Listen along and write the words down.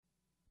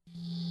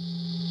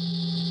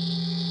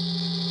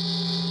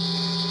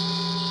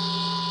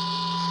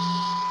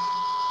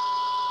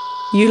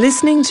You're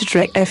listening to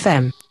Trek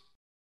FM.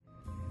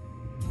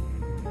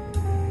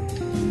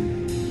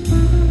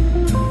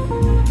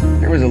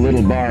 There was a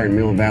little bar in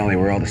Mill Valley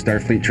where all the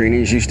Starfleet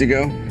trainees used to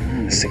go.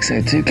 The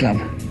 602 Club.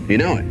 You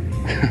know it?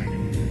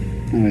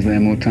 I was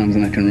there more times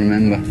than I can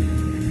remember.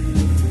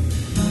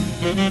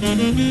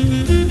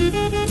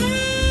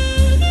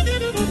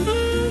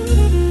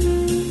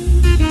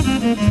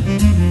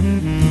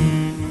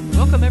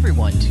 Welcome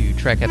everyone to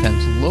Trek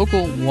FM's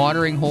local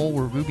watering hole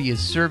where Ruby is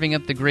serving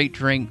up the great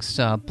drinks,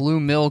 blue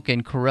milk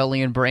and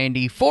Corellian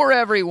brandy for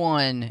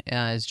everyone,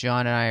 as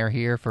John and I are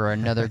here for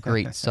another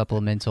great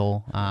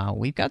supplemental.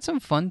 We've got some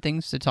fun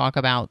things to talk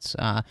about.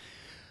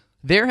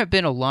 There have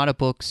been a lot of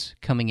books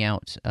coming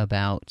out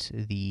about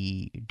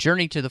the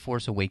Journey to the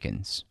Force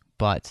Awakens,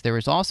 but there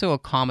was also a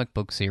comic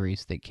book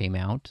series that came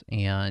out,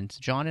 and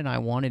John and I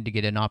wanted to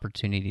get an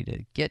opportunity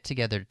to get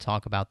together to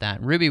talk about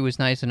that. Ruby was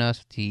nice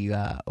enough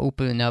to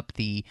open up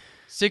the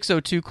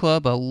 602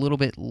 Club a little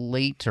bit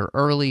late or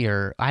early,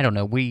 or I don't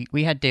know. We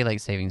had daylight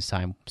savings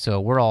time,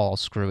 so we're all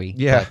screwy.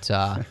 Yeah.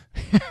 But,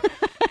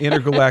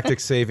 Intergalactic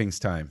savings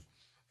time.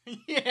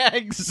 yeah,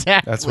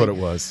 exactly. That's what it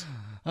was.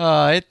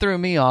 It threw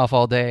me off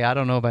all day. I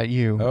don't know about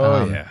you.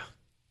 Oh, yeah.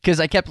 Because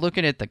I kept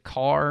looking at the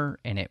car,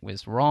 and it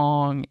was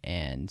wrong,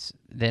 and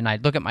then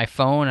I'd look at my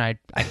phone, and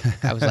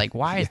I was like,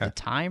 why is the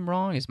time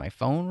wrong? Is my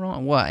phone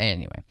wrong? Well,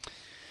 anyway.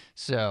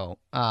 So,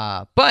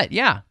 but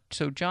yeah.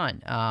 So,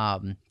 John,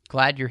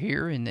 glad you're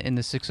here in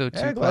the 602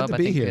 Yeah, Club. glad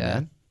to be here,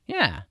 man.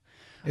 Yeah.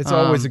 It's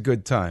always a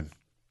good time.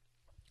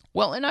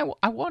 Well, and I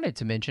wanted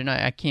to mention,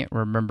 I can't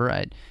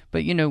remember,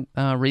 but, you know,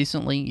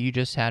 recently you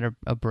just had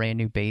a brand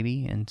new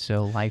baby, and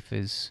so life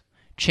has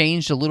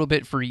changed a little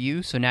bit for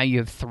you. So now you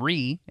have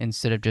 3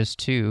 instead of just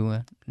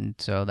 2, and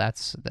so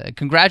that's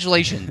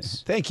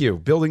congratulations. Thank you.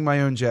 Building my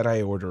own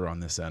Jedi Order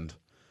on this end.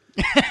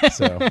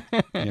 So,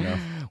 you know.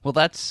 Well,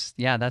 that's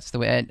the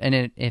way.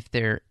 And if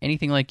they're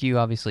anything like you,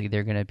 obviously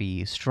they're going to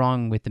be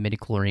strong with the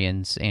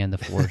midichlorians and the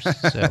Force.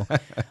 So,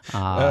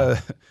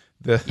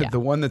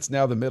 the one that's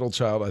now the middle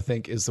child, I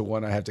think, is the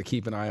one I have to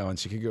keep an eye on.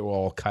 She could go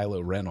all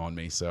Kylo Ren on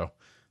me, so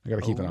I got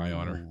to keep an eye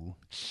on her.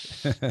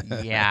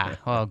 Yeah.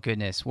 Oh,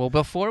 goodness. Well,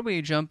 before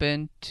we jump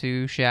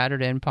into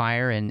Shattered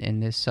Empire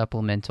and this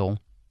supplemental,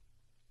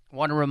 I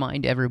want to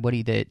remind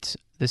everybody that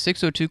the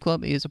 602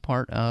 Club is a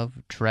part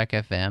of Trek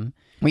FM.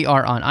 We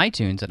are on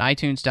iTunes at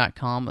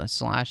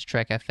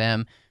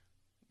itunes.com/TrekFM.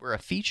 We're a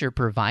feature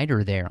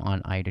provider there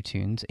on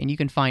iTunes, and you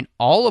can find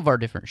all of our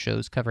different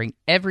shows covering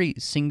every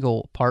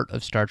single part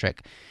of Star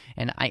Trek.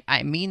 And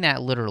I mean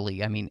that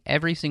literally. I mean,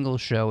 every single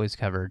show is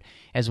covered,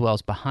 as well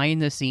as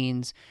behind the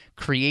scenes,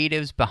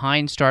 creatives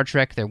behind Star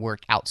Trek, their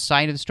work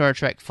outside of Star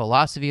Trek,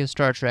 philosophy of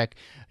Star Trek,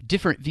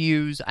 different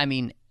views. I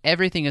mean,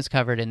 everything is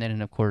covered. And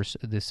then, of course,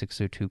 the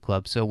 602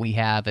 Club. So we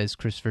have, as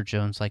Christopher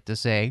Jones liked to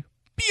say,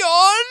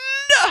 Beyond!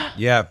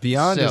 Yeah,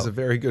 Beyond is a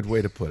very good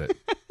way to put it.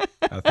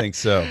 I think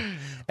so.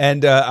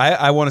 And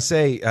I want to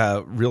say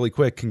really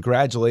quick,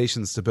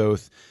 congratulations to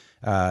both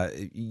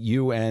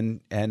you and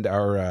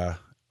our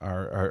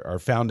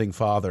founding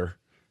father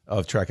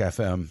of Trek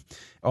FM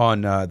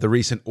on the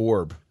recent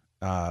Orb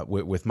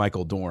with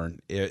Michael Dorn.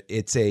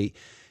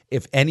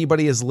 If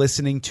anybody is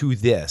listening to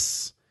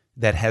this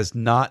that has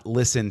not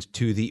listened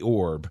to the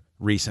Orb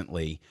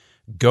recently,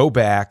 go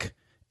back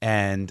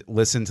and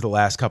listen to the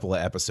last couple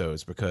of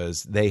episodes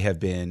because they have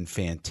been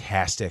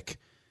fantastic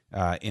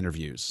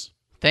interviews.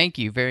 Thank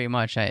you very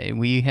much.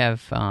 We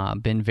have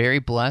been very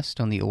blessed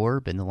on the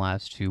Orb in the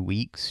last 2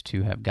 weeks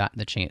to have gotten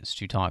the chance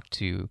to talk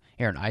to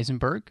Aaron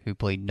Eisenberg, who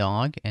played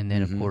Nog, and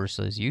then, of course,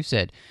 as you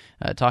said,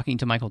 talking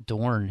to Michael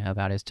Dorn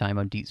about his time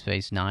on Deep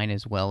Space Nine,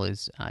 as well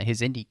as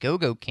his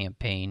Indiegogo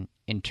campaign,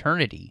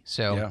 Eternity.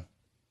 So Yeah.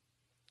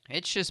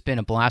 It's just been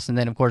a blast. And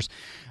then, of course,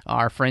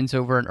 our friends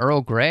over in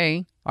Earl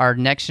Grey, our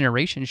Next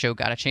Generation show,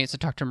 got a chance to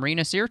talk to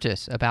Marina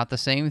Sirtis about the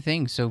same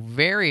thing. So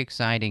very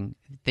exciting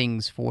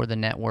things for the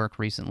network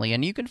recently.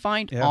 And you can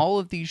find all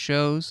of these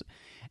shows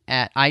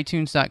at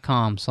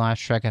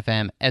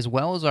itunes.com/TrekFM, as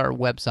well as our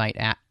website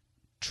at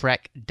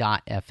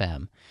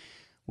trek.fm.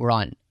 We're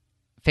on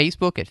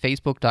Facebook at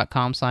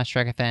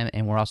facebook.com/TrekFM,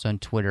 and we're also on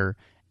Twitter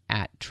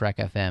at Trek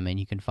FM, and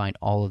you can find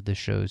all of the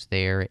shows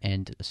there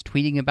and us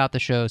tweeting about the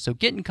show. So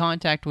get in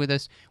contact with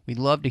us. We'd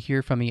love to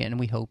hear from you, and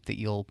we hope that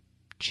you'll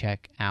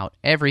check out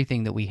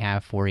everything that we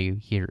have for you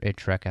here at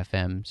Trek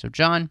FM. So,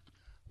 John,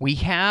 we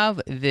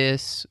have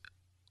this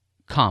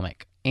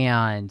comic,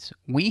 and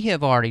we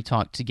have already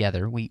talked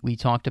together. We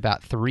talked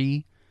about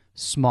 3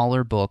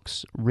 smaller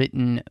books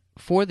written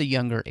for the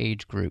younger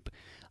age group,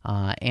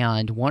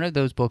 and one of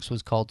those books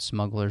was called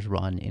Smuggler's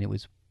Run, and it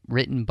was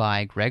written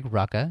by Greg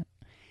Rucka.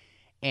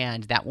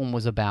 And that one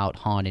was about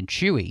Han and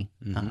Chewie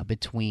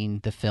between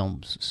the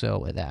films.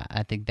 So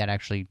I think that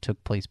actually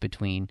took place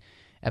between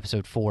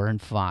episode 4 and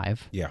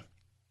 5. Yeah.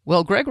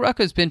 Well, Greg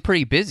Rucka's been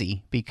pretty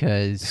busy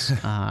because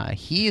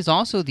he is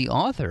also the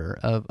author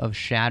of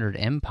Shattered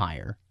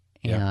Empire.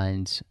 Yeah.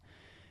 And,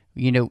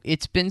 you know,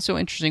 it's been so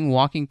interesting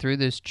walking through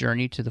this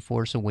journey to The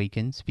Force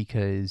Awakens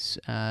because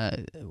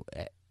I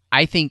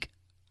think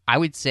I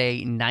would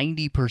say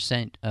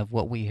 90% of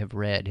what we have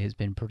read has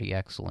been pretty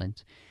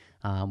excellent.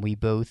 We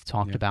both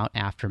talked about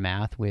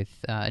Aftermath with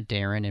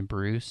Darren and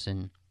Bruce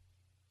and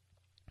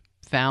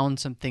found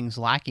some things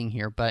lacking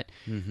here. But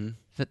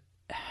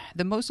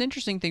the most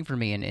interesting thing for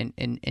me,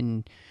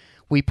 and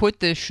we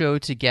put this show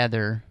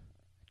together.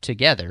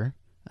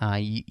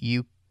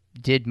 You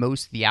did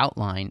most of the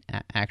outline,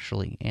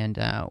 actually, and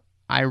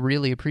I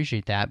really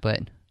appreciate that.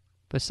 But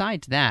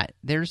besides that,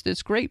 there's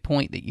this great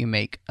point that you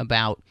make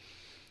about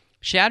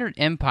Shattered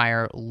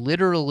Empire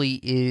literally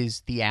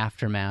is the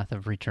aftermath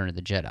of Return of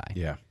the Jedi.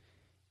 Yeah.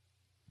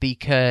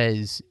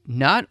 Because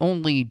not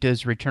only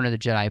does Return of the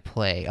Jedi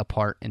play a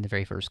part in the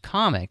very first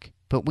comic,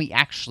 but we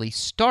actually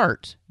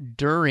start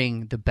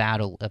during the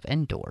Battle of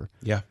Endor.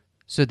 Yeah.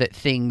 So that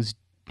things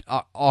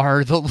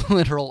are the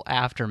literal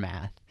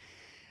aftermath.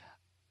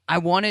 I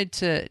wanted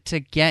to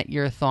get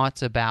your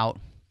thoughts about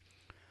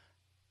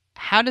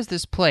how does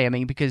this play? I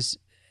mean, because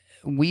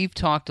we've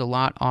talked a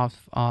lot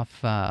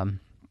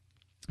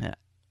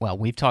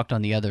we've talked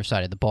on the other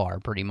side of the bar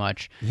pretty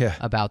much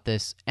about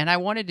this, and I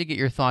wanted to get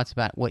your thoughts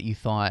about what you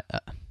thought.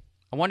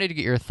 I wanted to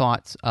get your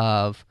thoughts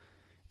of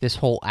this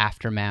whole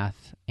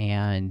aftermath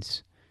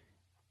and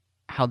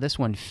how this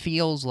one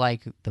feels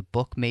like the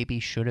book maybe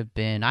should have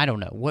been. I don't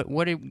know.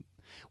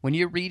 When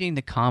you're reading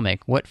the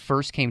comic, what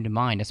first came to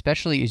mind,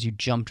 especially as you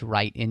jumped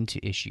right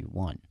into issue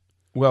 1?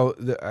 Well,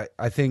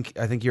 I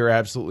think you're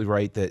absolutely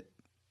right that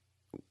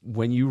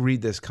when you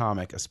read this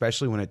comic,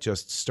 especially when it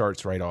just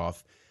starts right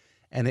off,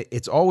 and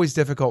it's always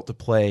difficult to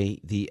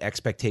play the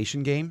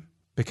expectation game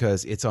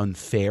because it's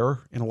unfair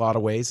in a lot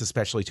of ways,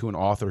 especially to an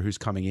author who's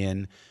coming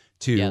in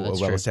to a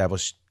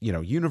well-established,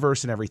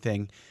 universe and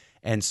everything.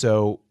 And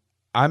so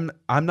I'm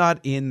not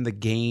in the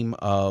game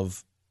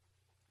of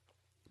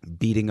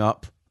beating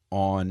up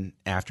on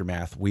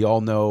Aftermath. We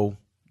all know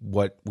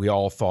what we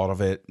all thought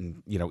of it,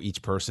 and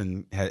each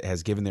person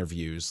has given their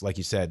views, like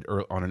you said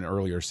on an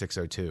earlier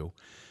 602.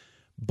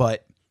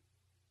 But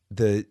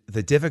the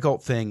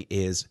difficult thing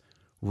is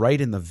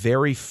right in the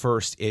very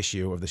first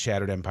issue of the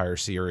Shattered Empire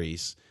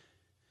series,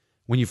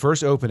 when you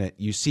first open it,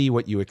 you see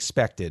what you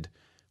expected,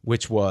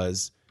 which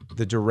was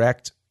the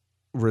direct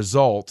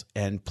result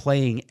and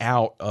playing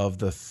out of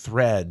the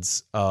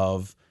threads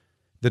of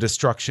the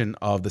destruction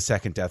of the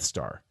second Death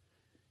Star.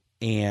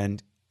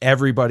 And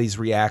everybody's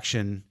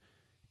reaction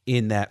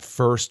in that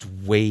first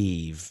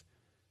wave,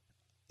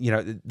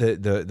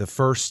 the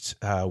first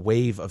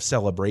wave of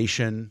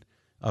celebration,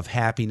 of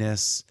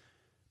happiness,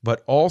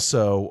 but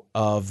also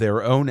of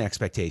their own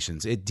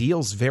expectations. It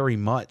deals very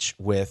much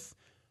with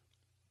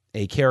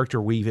a character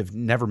we have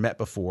never met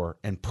before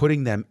and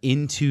putting them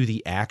into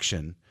the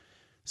action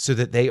so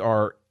that they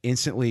are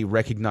instantly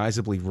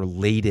recognizably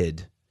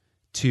related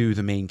to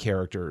the main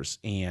characters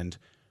and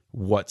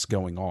what's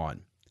going on.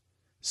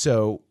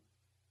 So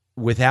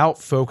without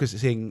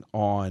focusing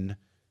on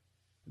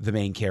the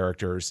main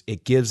characters,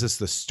 it gives us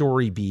the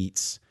story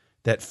beats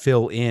that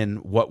fill in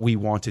what we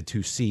wanted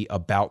to see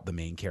about the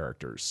main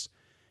characters.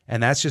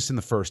 And that's just in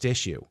the first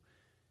issue.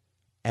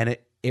 And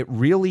it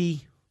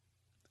really,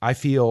 I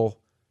feel,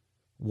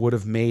 would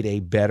have made a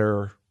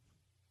better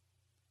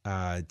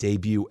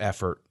debut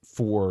effort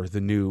for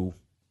the new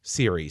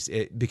series.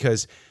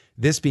 Because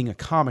this being a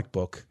comic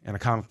book and a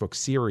comic book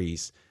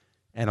series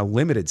and a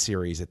limited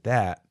series at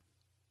that,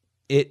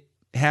 it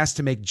has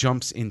to make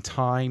jumps in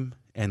time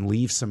and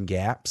leave some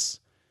gaps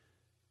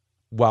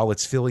while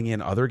it's filling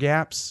in other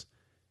gaps.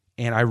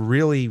 And I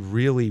really,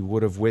 really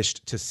would have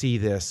wished to see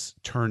this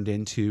turned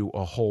into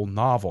a whole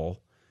novel,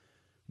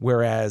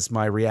 whereas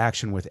my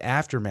reaction with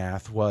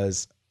Aftermath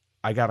was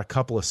I got a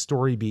couple of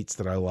story beats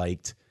that I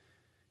liked,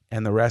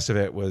 and the rest of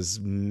it was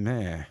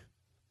meh.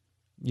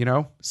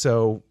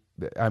 So,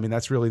 I mean,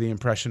 that's really the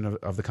impression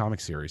of the comic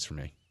series for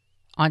me.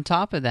 On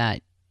top of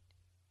that,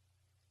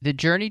 the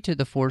journey to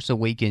The Force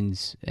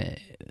Awakens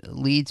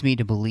leads me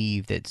to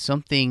believe that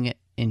something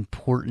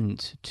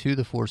important to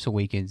The Force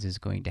Awakens is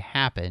going to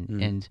happen.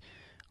 And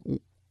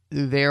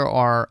there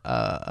are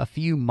a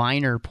few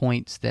minor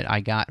points that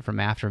I got from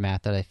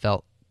Aftermath that I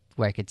felt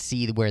where I could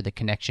see where the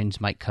connections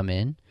might come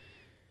in.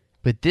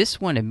 But this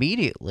one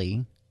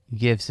immediately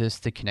gives us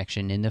the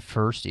connection in the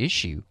first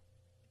issue.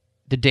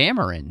 The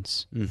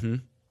Damerons. Mm-hmm.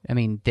 I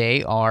mean,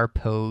 they are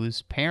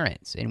Poe's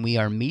parents, and we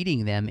are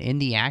meeting them in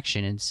the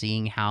action and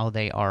seeing how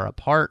they are a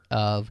part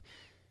of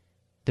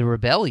the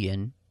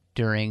rebellion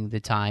during the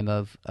time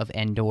of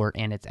Endor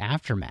and its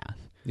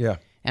aftermath. Yeah.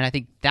 And I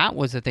think that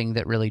was the thing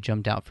that really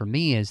jumped out for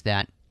me, is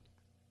that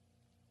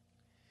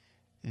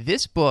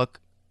this book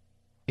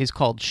is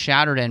called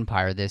Shattered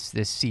Empire, this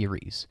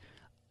series.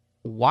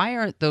 Why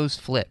aren't those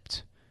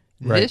flipped?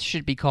 Right. This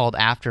should be called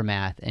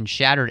Aftermath, and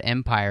Shattered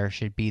Empire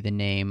should be the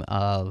name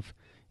of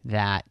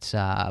that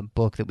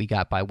book that we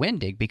got by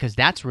Wendig, because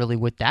that's really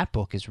what that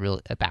book is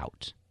really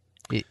about.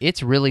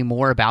 It's really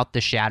more about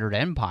the Shattered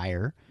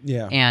Empire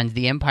and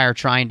the Empire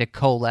trying to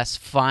coalesce,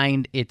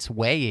 find its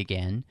way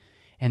again.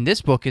 And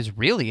this book is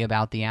really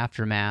about the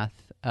aftermath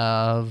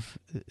of,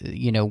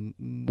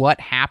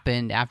 what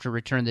happened after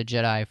Return of the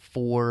Jedi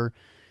for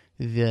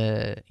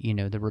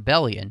the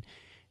rebellion.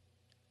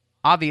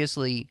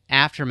 Obviously,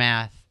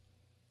 Aftermath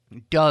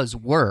does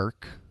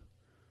work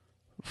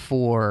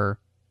for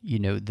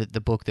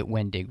the book that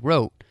Wendig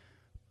wrote,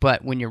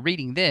 but when you're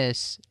reading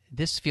this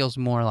feels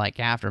more like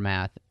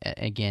Aftermath.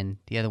 Again,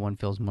 the other one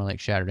feels more like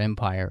Shattered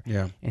Empire.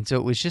 Yeah. And so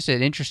it was just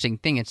an interesting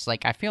thing. It's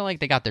like I feel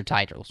like they got their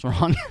titles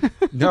wrong.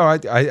 No,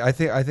 I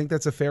think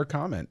that's a fair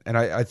comment, and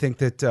I think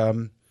that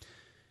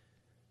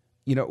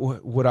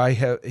would I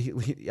have?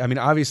 I mean,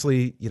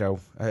 obviously,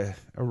 a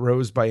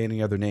rose by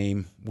any other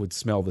name would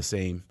smell the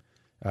same.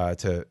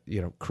 To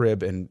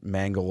crib and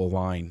mangle a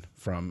line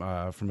from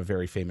a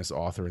very famous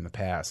author in the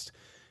past,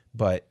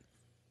 but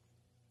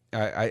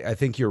I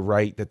think you're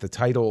right that the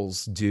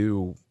titles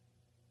do.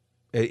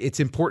 It's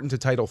important to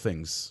title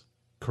things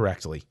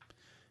correctly,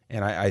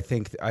 and I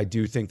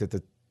do think that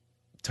the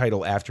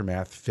title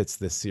Aftermath fits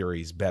this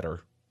series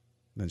better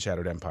than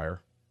Shattered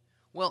Empire.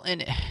 Well,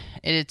 and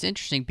it's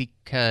interesting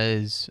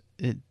because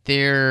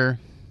there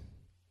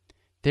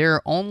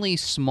are only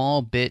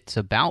small bits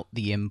about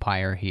the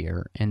Empire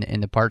here,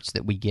 and the parts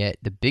that we get.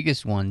 The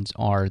biggest ones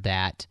are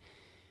that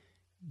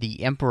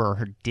the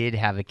Emperor did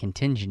have a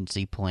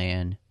contingency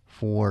plan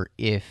for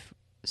if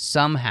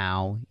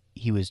somehow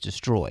he was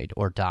destroyed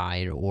or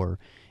died, or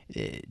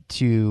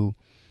to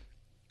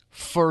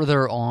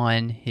further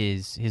on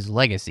his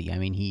legacy. I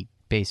mean, he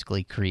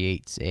basically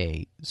creates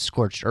a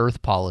scorched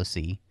earth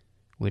policy,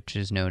 which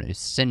is known as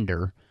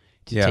Cinder,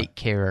 to take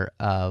care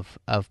of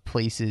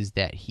places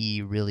that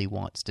he really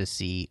wants to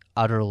see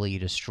utterly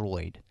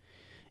destroyed.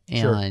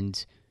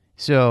 And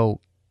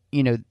so,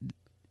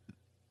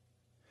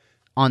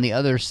 on the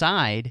other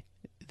side,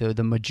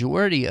 the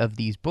majority of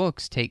these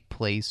books take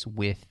place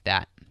with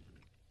that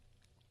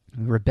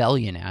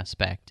rebellion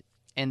aspect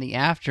and the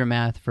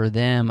aftermath for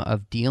them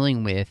of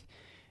dealing with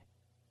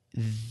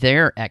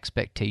their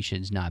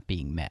expectations not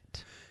being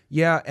met.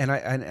 Yeah, and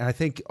I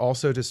think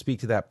also to speak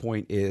to that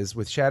point is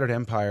with Shattered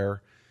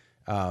Empire,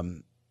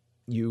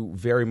 you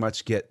very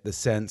much get the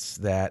sense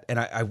that, and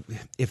I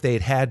if they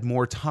had had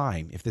more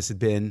time, if this had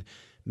been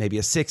maybe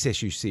a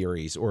 6-issue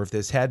series, or if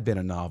this had been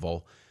a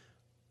novel,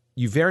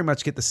 you very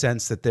much get the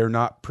sense that they're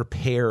not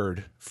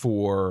prepared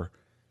for,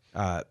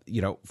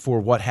 for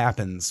what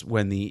happens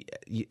when the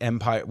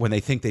Empire, when they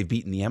think they've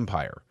beaten the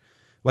Empire.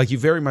 Like, you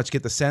very much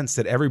get the sense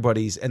that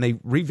everybody's, and they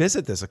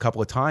revisit this a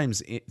couple of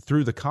times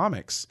through the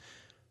comics,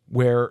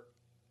 where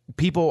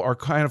people are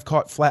kind of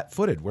caught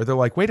flat-footed, where they're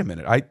like, wait a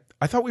minute,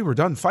 I thought we were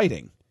done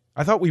fighting.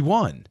 I thought we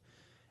won.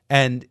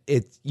 And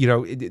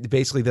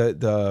basically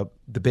the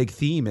big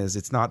theme is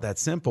it's not that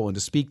simple. And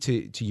to speak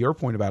to your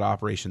point about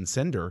Operation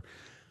Cinder,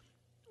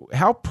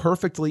 how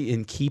perfectly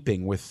in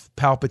keeping with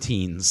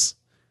Palpatine's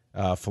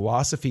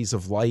philosophies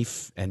of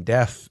life and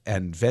death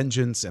and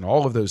vengeance and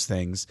all of those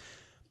things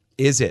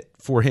is it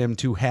for him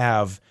to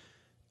have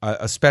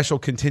a special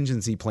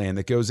contingency plan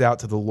that goes out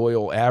to the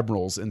loyal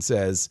admirals and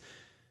says,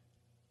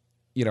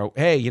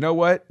 hey, you know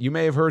what? You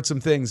may have heard some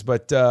things,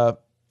 but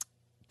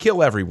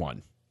kill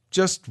everyone.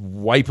 Just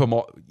wipe them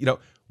all,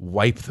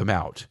 wipe them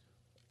out.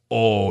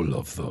 All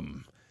of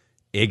them.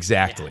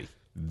 Exactly. Yeah.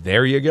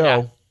 There you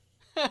go.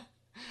 Yeah.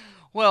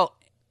 Well,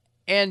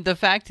 and the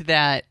fact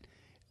that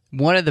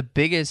one of the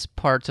biggest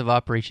parts of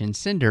Operation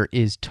Cinder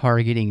is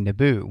targeting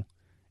Naboo.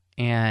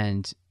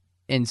 And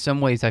in some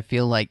ways, I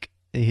feel like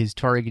his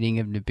targeting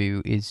of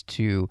Naboo is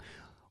to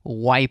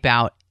wipe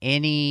out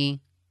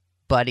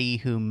anybody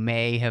who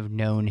may have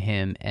known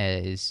him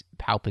as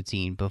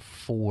Palpatine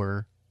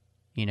before,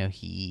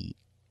 he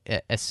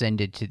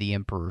ascended to the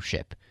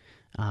emperorship.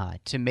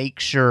 To make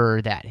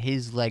sure that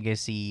his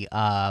legacy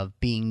of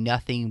being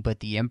nothing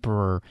but the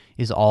emperor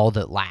is all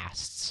that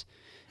lasts.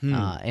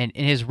 And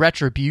his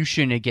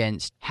retribution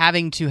against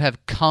having to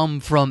have come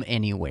from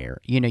anywhere.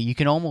 You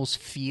can almost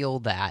feel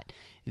that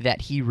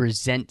he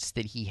resents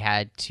that he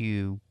had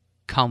to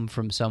come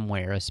from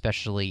somewhere,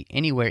 especially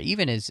anywhere,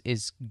 even as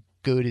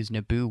good as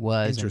Naboo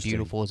was and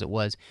beautiful as it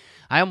was.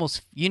 I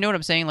almost, you know what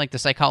I'm saying? Like the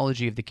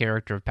psychology of the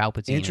character of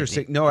Palpatine.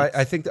 Interesting.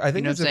 I think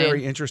it's a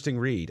very interesting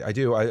read. I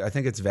do. I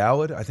think it's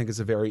valid. I think it's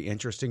a very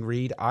interesting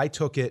read. I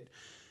took it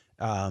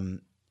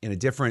in a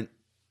different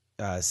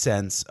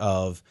sense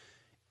of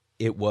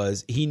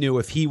he knew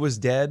if he was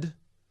dead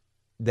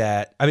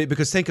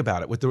because think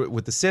about it,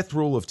 with the Sith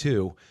rule of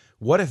 2,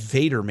 what if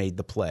Vader made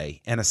the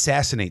play and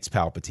assassinates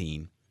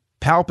Palpatine?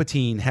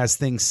 Palpatine has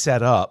things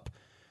set up.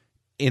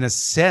 In a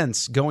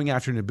sense, going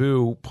after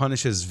Naboo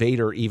punishes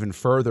Vader even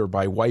further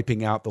by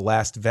wiping out the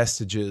last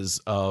vestiges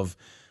of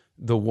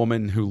the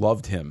woman who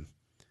loved him.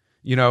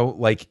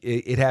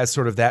 It has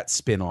sort of that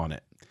spin on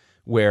it,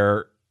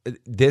 where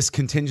this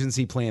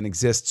contingency plan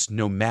exists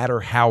no matter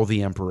how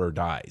the Emperor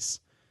dies.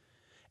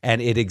 And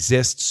it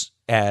exists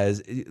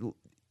as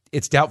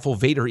it's doubtful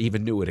Vader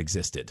even knew it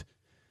existed.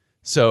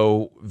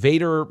 So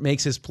Vader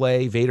makes his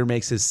play, Vader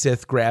makes his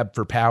Sith grab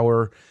for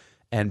power,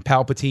 and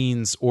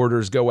Palpatine's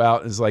orders go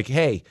out and is like,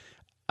 hey,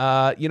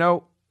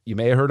 you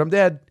may have heard I'm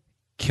dead.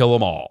 Kill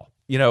them all.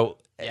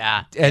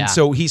 Yeah. And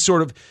so he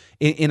sort of,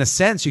 in a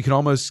sense, you can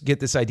almost get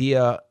this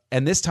idea,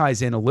 and this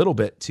ties in a little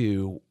bit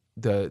to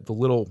the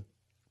little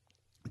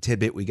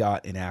tidbit we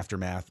got in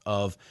Aftermath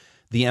of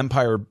the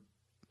Empire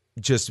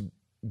just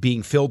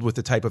being filled with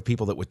the type of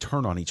people that would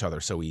turn on each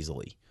other so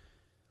easily.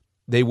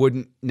 They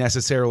wouldn't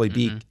necessarily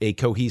be a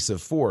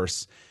cohesive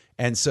force.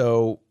 And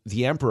so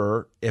the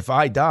Emperor, if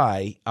I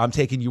die, I'm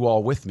taking you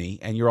all with me,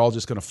 and you're all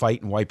just going to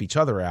fight and wipe each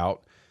other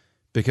out,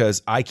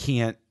 because I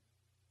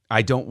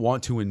don't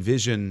want to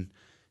envision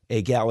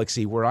a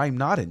galaxy where I'm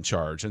not in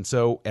charge. And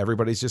so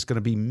everybody's just going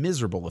to be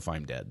miserable if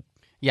I'm dead.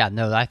 Yeah,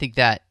 no, I think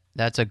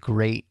that's a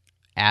great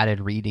added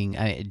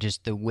reading.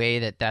 Just the way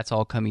that that's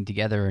all coming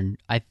together, and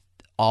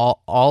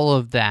all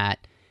of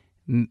that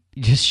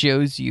just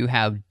shows you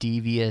how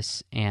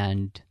devious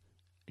and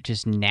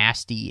just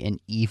nasty and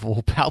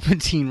evil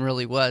Palpatine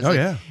really was. Oh,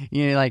 yeah.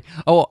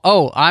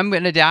 I'm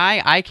going to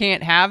die. I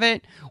can't have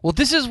it. Well,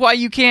 this is why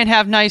you can't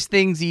have nice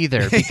things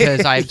either,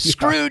 because I've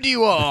screwed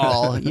you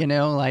all.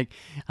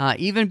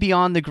 Even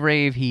beyond the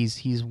grave,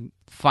 he's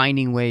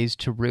finding ways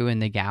to ruin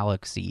the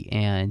galaxy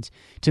and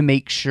to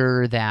make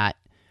sure that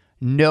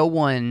no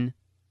one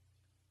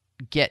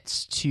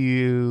gets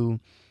to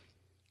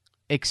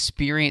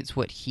experience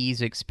what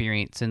he's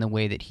experienced in the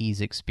way that he's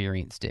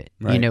experienced it.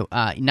 Right.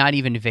 Not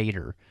even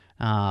Vader.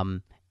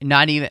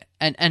 Not even,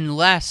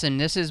 unless, and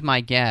this is my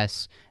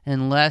guess,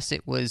 unless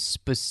it was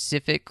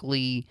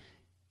specifically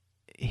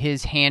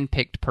his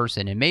hand-picked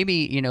person. And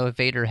maybe, if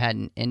Vader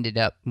hadn't ended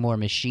up more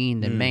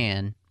machine than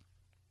man,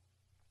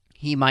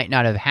 he might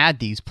not have had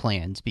these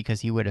plans,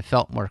 because he would have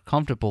felt more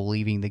comfortable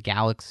leaving the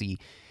galaxy.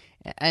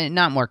 And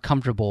not more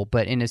comfortable,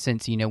 but in a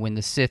sense, when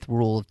the Sith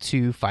rule of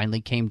 2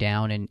 finally came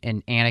down and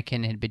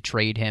Anakin had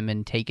betrayed him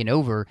and taken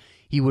over,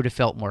 he would have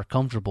felt more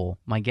comfortable.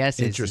 My guess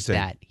is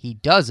that he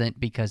doesn't,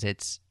 because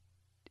it's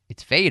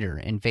Vader,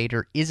 and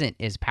Vader isn't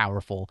as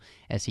powerful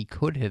as he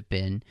could have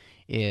been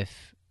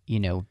if,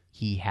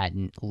 he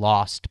hadn't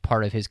lost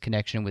part of his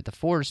connection with the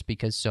Force,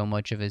 because so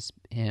much of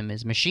him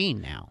is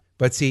machine now.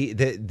 But see,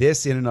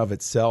 this in and of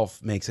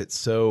itself makes it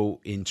so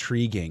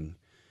intriguing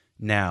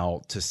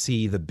now to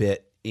see the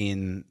bit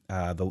in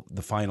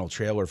the final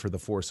trailer for The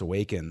Force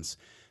Awakens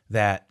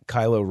that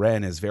Kylo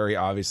Ren is very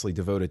obviously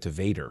devoted to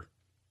Vader,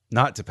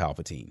 not to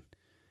Palpatine.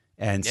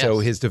 And so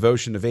his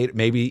devotion to Vader,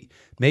 maybe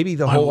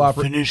the whole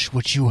finish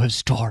what you have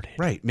started.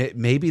 Right.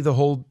 Maybe the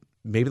whole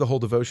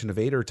devotion to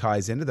Vader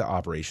ties into the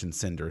Operation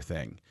Cinder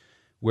thing,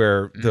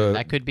 where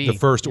that could be. The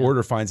First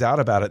Order finds out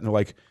about it and they're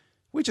like,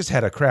 we just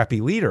had a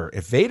crappy leader.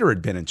 If Vader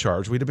had been in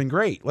charge, we'd have been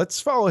great. Let's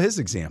follow his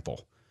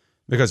example.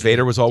 Because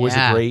Vader was always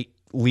a great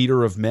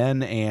leader of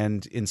men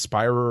and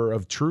inspirer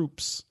of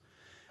troops.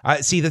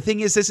 See, the thing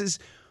is,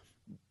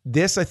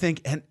 this I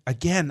think, and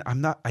again,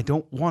 I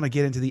don't want to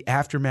get into the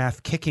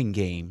Aftermath kicking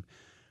game,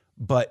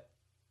 but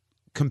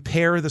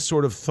compare the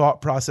sort of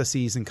thought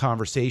processes and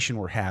conversation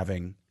we're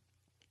having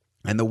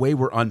and the way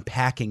we're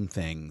unpacking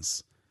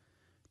things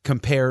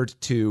compared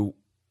to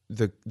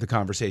the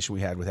conversation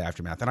we had with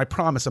Aftermath. And I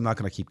promise I'm not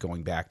going to keep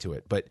going back to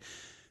it, but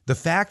the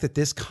fact that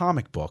this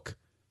comic book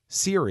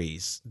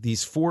series,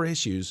 these 4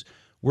 issues,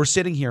 we're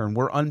sitting here and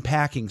we're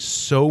unpacking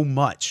so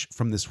much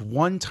from this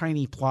one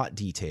tiny plot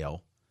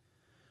detail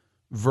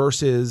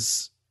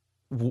versus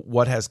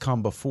what has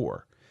come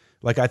before.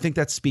 Like, I think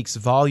that speaks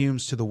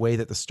volumes to the way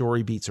that the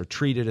story beats are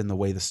treated and the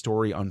way the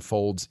story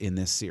unfolds in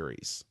this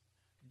series.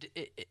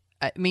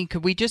 I mean,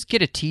 could we just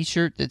get a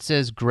T-shirt that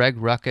says "Greg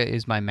Rucka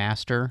is my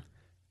master"?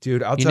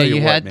 Dude, I'll tell you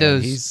what, had man.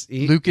 Those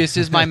Lucas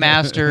is my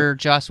master,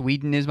 Joss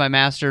Whedon is my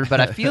master, but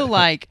I feel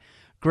like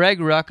Greg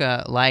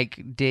Rucka,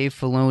 like Dave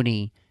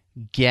Filoni,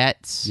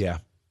 gets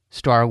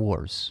Star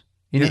Wars.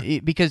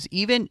 Because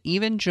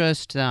even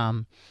just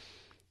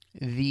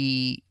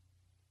the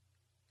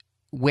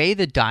way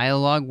the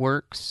dialogue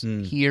works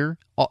here,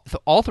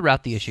 all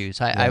throughout the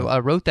issues, I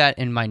wrote that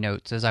in my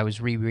notes as I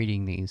was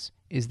rereading these,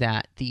 is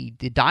that the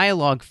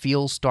dialogue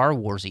feels Star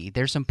Wars-y.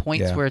 There's some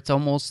points where it's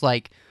almost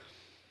like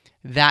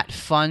that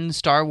fun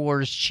Star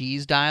Wars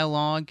cheese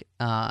dialogue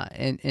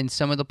in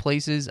some of the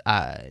places.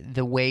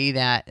 The way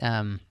that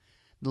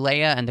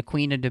Leia and the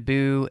Queen of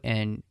Naboo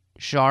and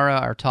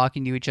Shara are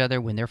talking to each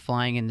other when they're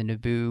flying in the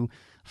Naboo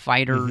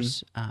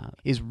fighters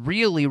is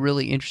really,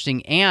 really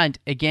interesting. And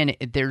again,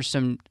 there's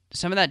some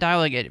of that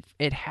dialogue.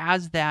 It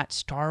has that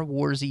Star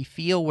Wars-y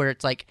feel where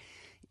it's like,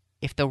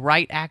 if the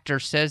right actor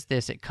says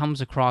this, it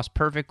comes across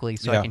perfectly.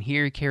 So I can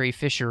hear Carrie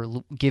Fisher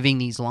giving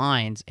these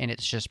lines, and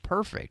it's just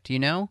perfect, You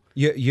know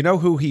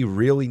who he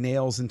really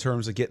nails in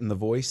terms of getting the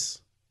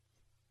voice?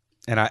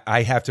 And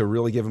I have to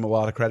really give him a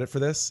lot of credit for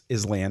this,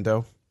 is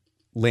Lando.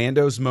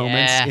 Lando's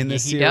moments in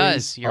this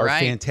series are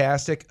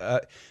fantastic.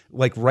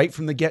 Like right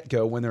from the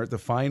get-go, when they're at the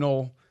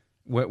final,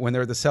 when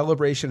they're at the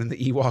celebration in the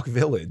Ewok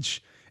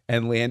village,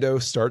 and Lando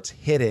starts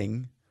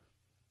hitting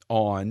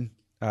on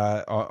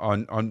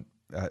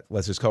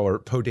let's just call her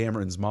Poe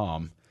Dameron's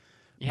mom.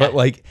 Yeah.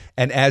 But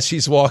and as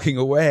she's walking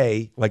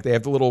away, they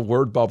have the little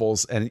word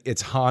bubbles, and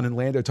it's Han and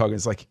Lando talking.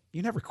 It's like,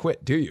 you never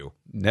quit, do you?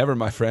 Never,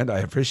 my friend. I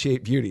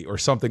appreciate beauty, or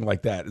something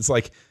like that. It's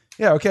like,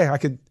 yeah, okay, I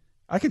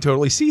can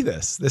totally see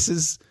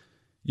this.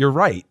 You're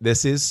right.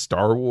 This is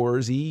Star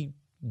Wars-y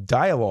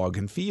dialogue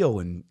and feel,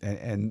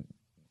 and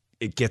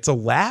it gets a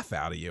laugh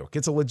out of you. It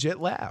gets a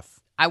legit laugh.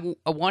 I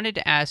wanted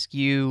to ask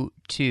you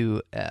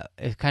to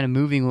kind of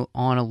moving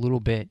on a little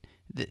bit,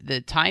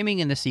 the timing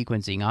and the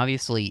sequencing.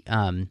 Obviously,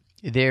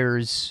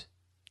 there's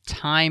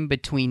time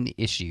between the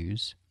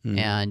issues,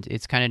 and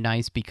it's kind of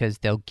nice because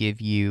they'll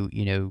give you,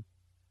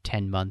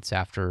 10 months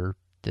after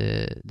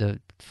the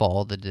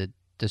fall, the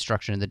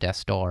destruction of the Death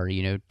Star,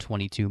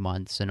 22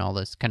 months and all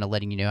this, kind of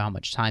letting you know how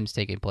much time's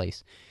taking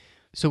place.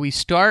 So we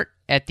start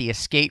at the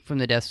escape from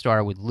the Death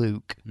Star with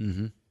Luke,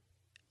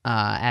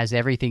 as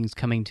everything's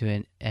coming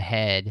to a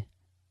head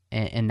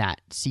in that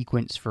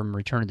sequence from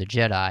Return of the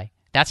Jedi.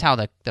 That's how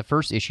the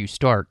first issue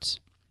starts.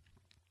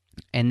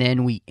 And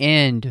then we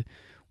end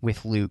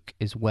with Luke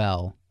as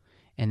well.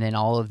 And then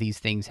all of these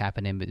things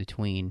happen in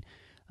between.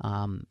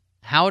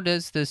 How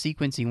does the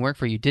sequencing work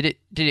for you? Did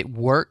it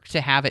work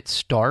to have it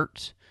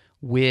start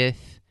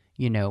with,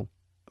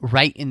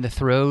 right in the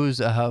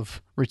throes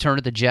of Return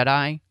of the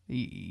Jedi,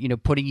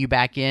 putting you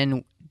back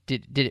in?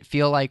 Did it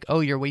feel like, oh,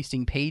 you're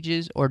wasting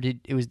pages, or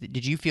did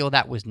you feel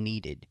that was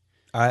needed?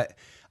 I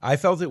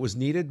felt it was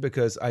needed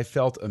because I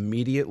felt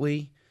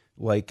immediately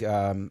like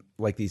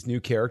these new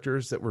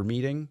characters that we're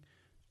meeting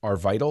are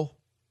vital,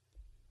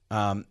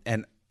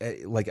 and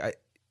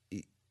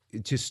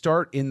to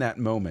start in that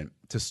moment,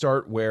 to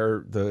start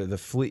where the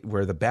fleet,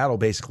 where the battle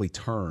basically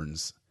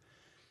turns,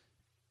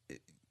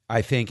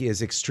 I think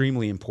is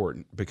extremely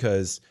important,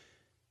 because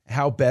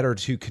how better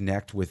to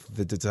connect with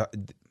the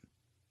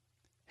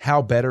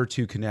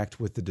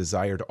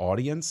desired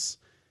audience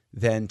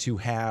than to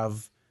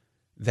have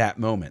that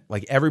moment.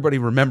 Like, everybody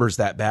remembers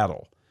that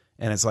battle,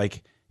 and it's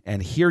like,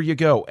 and here you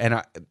go.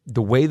 And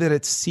the way that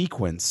it's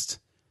sequenced,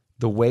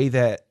 the way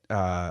that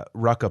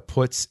Rucka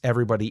puts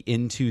everybody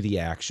into the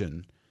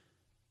action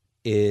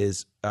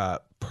is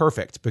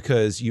perfect,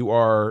 because you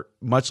are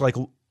much like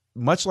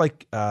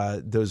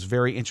those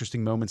very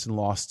interesting moments in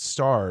Lost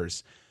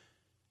Stars.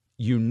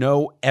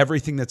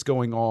 Everything that's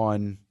going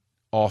on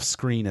off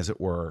screen, as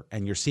it were,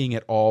 and you're seeing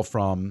it all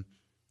from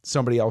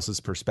somebody else's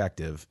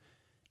perspective,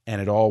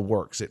 and it all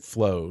works. It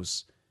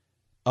flows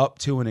up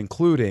to and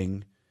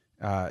including,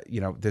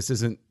 this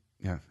isn't,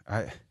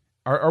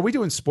 are we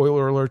doing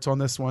spoiler alerts on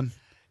this one?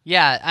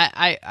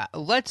 Yeah,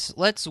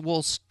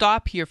 we'll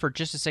stop here for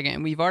just a second,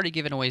 and we've already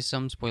given away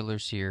some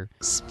spoilers here.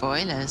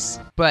 Spoilers.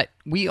 But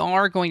we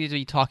are going to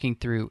be talking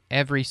through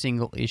every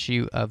single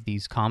issue of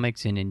these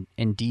comics in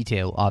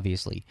detail,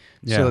 obviously.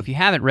 Yeah. So if you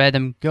haven't read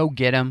them, go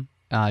get them.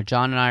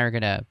 John and I are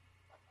going to,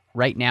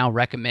 right now,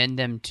 recommend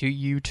them to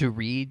you to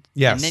read,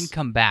 yes, and then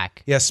come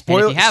back. Yeah,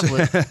 spoiler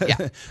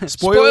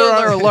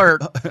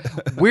alert.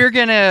 We're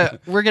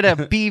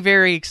gonna be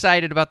very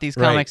excited about these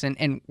comics, right,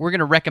 and we're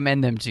gonna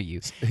recommend them to you.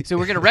 So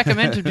we're gonna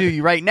recommend them to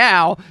you right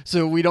now,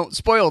 so we don't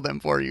spoil them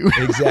for you.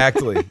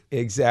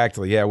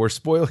 Exactly. Yeah, we're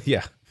spoiled.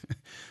 Yeah.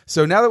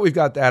 So now that we've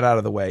got that out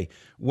of the way,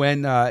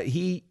 when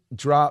he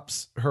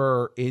drops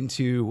her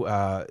into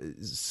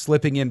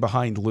slipping in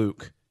behind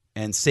Luke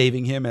and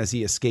saving him as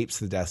he escapes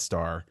the Death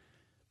Star,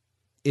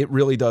 it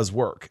really does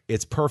work.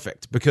 It's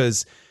perfect,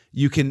 because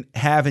you can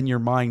have in your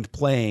mind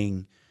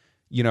playing,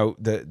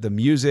 the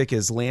music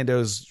as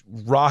Lando's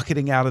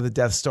rocketing out of the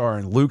Death Star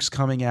and Luke's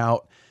coming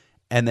out,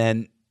 and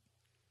then,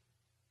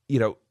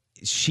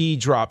 she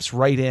drops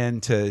right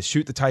in to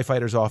shoot the TIE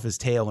fighters off his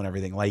tail and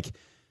everything. Like,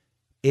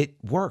 it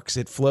works.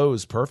 It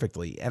flows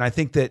perfectly. And I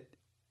think that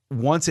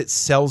once it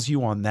sells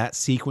you on that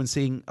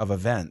sequencing of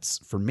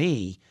events, for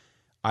me,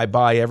 I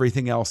buy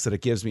everything else that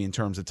it gives me in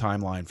terms of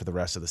timeline for the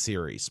rest of the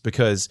series,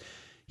 because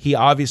he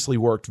obviously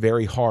worked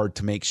very hard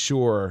to make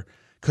sure,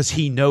 because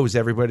he knows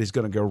everybody's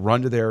going to go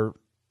run to their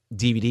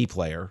DVD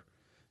player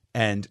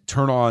and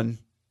turn on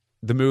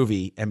the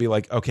movie and be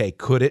like, okay,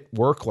 could it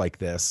work like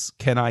this?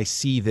 Can I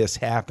see this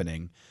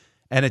happening?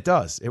 And it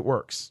does. It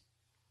works.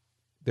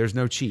 There's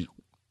no cheat.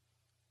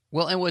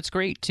 Well, and what's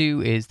great,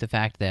 too, is the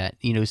fact that,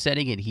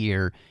 setting it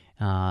here,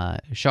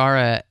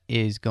 Shara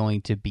is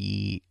going to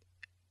be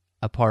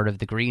a part of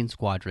the Green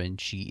Squadron.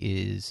 She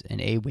is an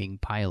A-Wing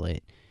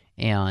pilot.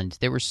 And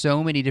there were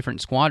so many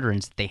different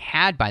squadrons they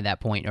had by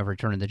that point of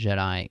Return of the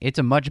Jedi. It's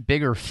a much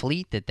bigger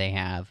fleet that they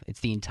have. It's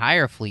the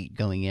entire fleet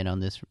going in on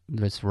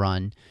this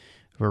run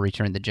for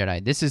Return of the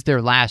Jedi. This is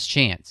their last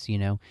chance,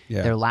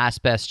 their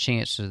last best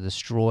chance to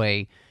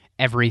destroy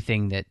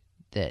everything that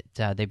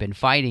they've been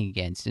fighting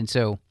against. And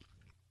so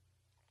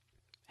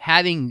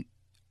having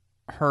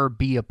her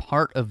be a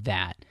part of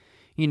that,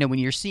 when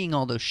you're seeing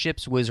all those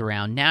ships whiz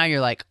around, now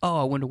you're like,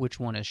 oh, I wonder which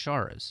one is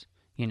Shara's,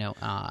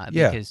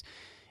 because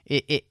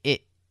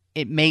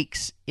it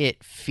makes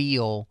it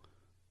feel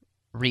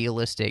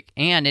realistic.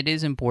 And it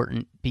is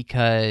important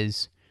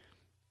because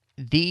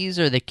these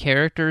are the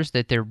characters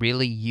that they're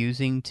really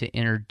using to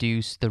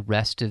introduce the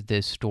rest of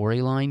this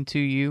storyline to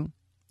you.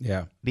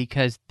 Yeah.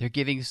 Because they're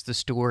giving us the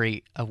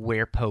story of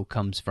where Poe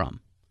comes from.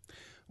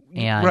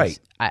 And right.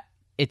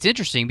 It's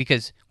interesting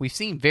because we've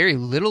seen very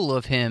little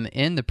of him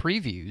in the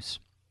previews,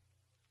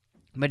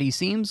 but he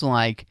seems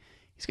like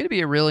he's going to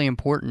be a really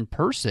important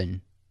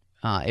person.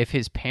 If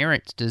his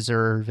parents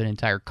deserve an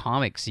entire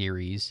comic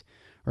series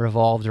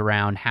revolved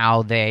around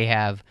how they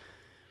have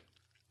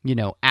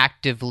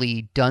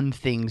actively done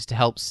things to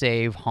help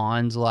save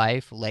Han's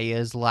life,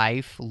 Leia's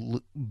life,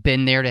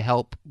 been there to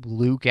help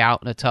Luke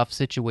out in a tough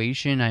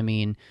situation. I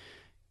mean,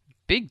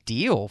 big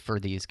deal for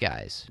these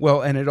guys.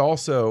 Well, and it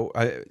also,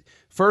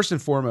 first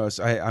and foremost,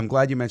 I'm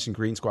glad you mentioned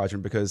Green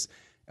Squadron because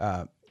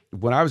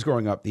when I was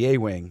growing up, the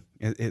A-Wing,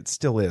 it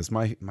still is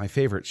my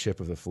favorite ship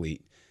of the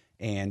fleet.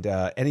 And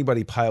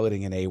anybody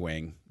piloting an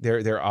A-Wing,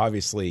 they're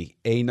obviously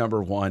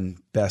number one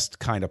best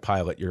kind of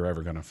pilot you're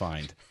ever going to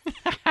find.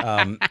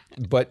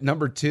 But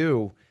number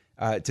two,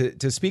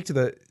 to speak to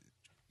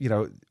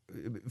the,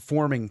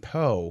 forming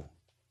Poe,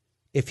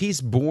 if he's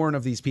born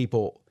of these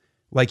people,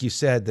 like you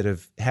said, that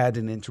have had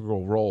an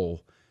integral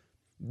role,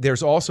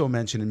 there's also a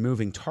mention in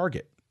Moving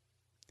Target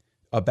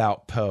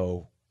about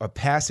Poe, a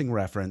passing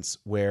reference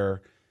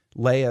where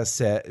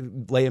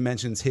Leia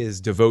mentions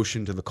his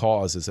devotion to the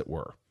cause, as it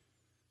were.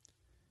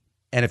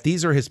 And if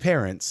these are his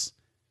parents,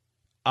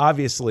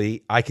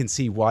 obviously I can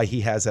see why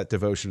he has that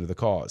devotion to the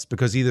cause,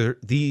 because either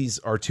these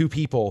are two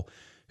people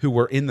who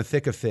were in the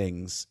thick of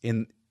things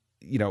to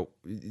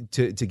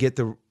get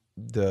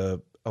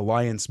the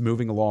alliance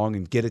moving along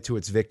and get it to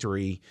its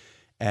victory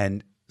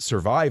and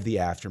survive the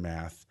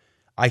aftermath.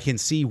 I can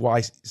see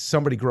why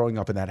somebody growing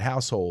up in that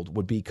household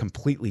would be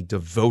completely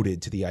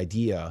devoted to the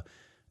idea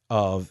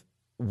of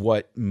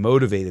what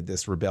motivated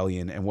this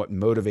rebellion and what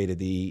motivated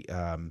the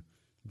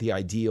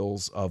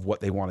ideals of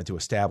what they wanted to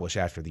establish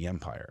after the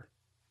Empire.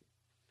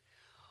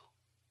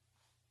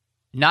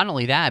 Not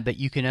only that, but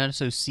you can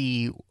also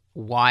see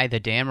why the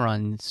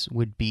Damerons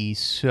would be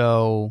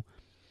so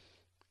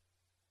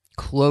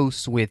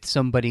close with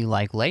somebody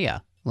like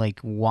Leia. Like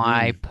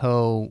why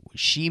Poe,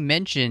 she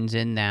mentions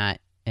in that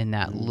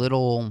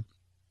little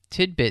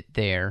tidbit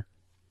there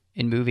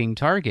in Moving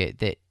Target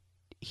that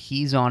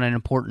he's on an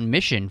important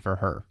mission for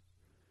her.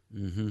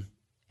 Mm-hmm.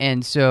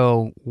 And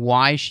so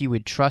why she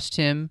would trust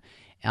him,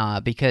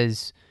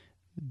 because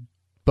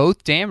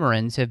both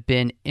Damerons have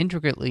been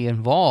intricately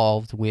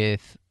involved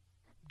with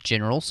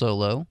General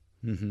Solo,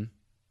 Leia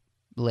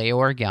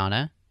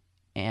Organa,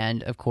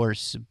 and, of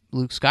course,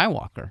 Luke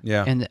Skywalker.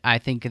 Yeah. And I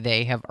think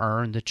they have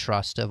earned the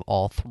trust of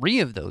all three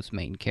of those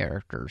main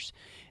characters.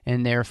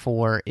 And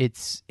therefore,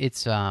 it's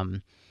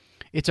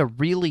a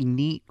really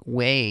neat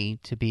way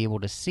to be able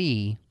to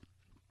see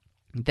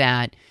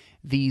that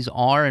these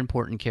are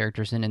important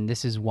characters, and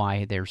this is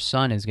why their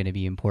son is going to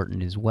be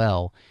important as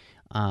well.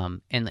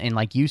 And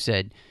like you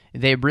said,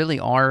 they really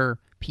are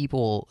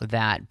people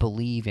that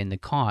believe in the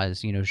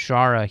cause.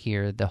 Shara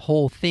here, the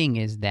whole thing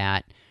is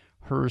that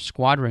her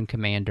squadron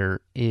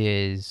commander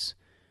is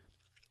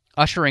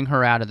ushering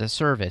her out of the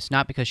service,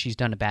 not because she's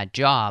done a bad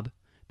job,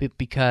 but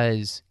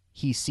because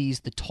he sees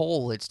the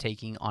toll it's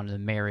taking on the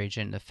marriage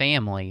and the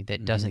family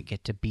that doesn't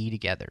get to be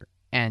together.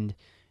 And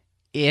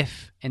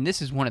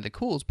this is one of the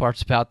coolest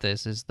parts about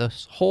this, is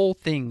this whole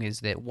thing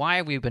is that why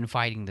have we been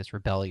fighting this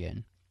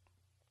rebellion?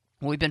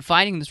 Well, we've been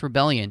fighting this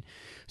rebellion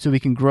so we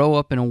can grow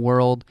up in a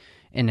world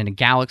and in a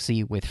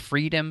galaxy with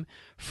freedom,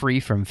 free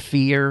from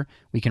fear.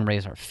 We can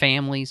raise our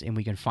families, and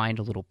we can find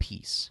a little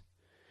peace.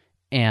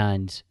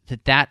 And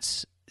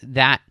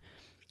that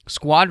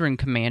squadron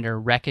commander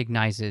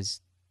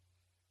recognizes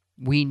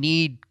we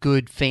need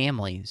good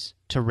families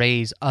to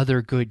raise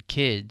other good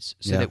kids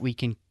so that we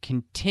can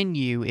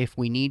continue if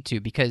we need to.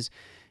 Because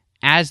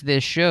as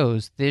this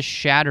shows, this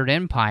shattered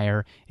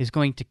empire is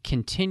going to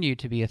continue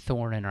to be a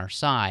thorn in our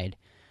side.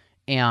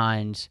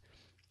 And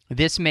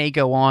this may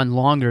go on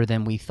longer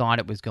than we thought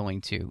it was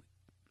going to.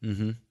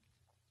 Mm-hmm.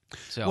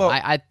 So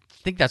I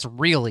think that's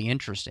really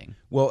interesting.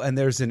 Well, and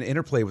there's an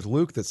interplay with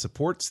Luke that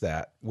supports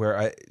that,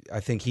 where I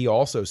think he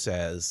also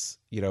says,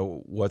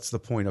 what's the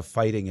point of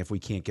fighting if we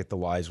can't get the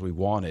lives we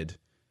wanted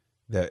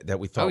that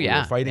we thought we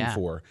were fighting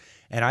for?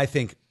 And I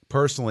think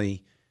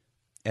personally,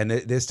 and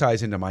this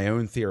ties into my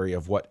own theory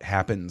of what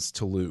happens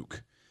to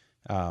Luke,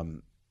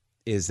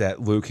 is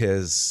that Luke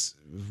has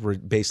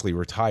basically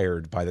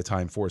retired by the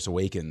time Force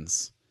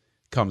Awakens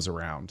comes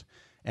around.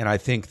 And I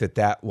think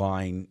that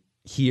line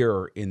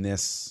here in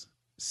this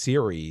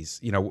series,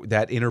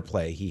 that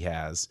interplay he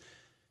has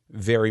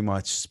very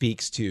much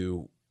speaks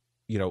to,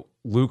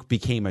 Luke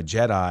became a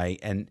Jedi,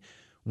 and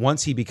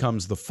once he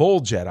becomes the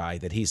full Jedi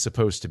that he's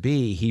supposed to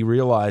be, he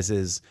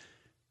realizes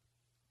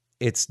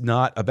it's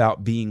not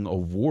about being a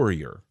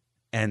warrior.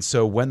 And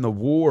so when the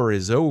war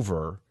is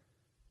over,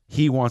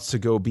 he wants to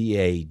go be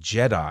a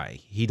Jedi.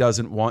 He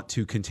doesn't want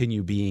to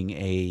continue being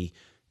a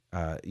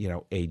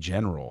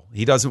general.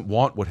 He doesn't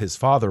want what his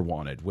father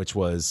wanted, which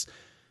was,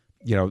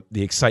 the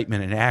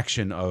excitement and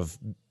action of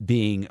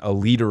being a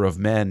leader of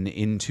men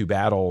into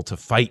battle to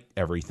fight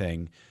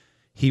everything.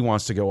 He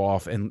wants to go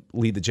off and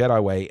lead the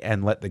Jedi way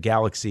and let the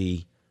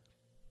galaxy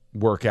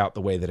work out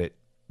the way that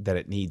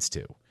it needs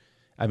to.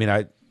 I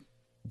mean,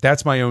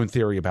 that's my own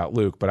theory about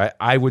Luke, but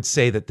I would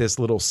say that this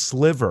little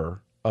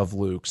sliver of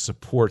Luke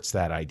supports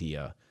that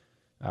idea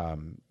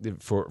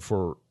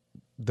for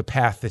the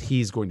path that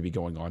he's going to be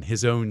going on,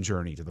 his own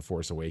journey to the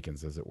Force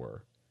Awakens, as it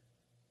were.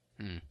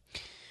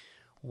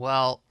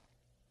 Well,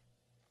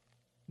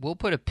 we'll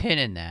put a pin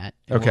in that.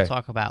 And Okay. We'll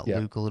talk about Yeah.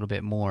 Luke a little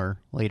bit more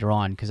later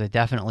on because I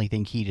definitely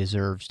think he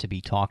deserves to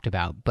be talked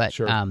about. But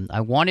Sure.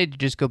 I wanted to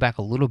just go back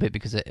a little bit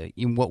because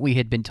in what we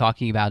had been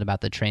talking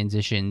about the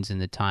transitions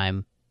and the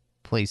time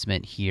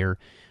placement here,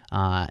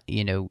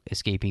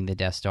 escaping the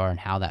Death Star and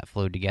how that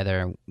flowed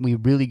together. We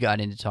really got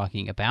into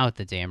talking about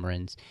the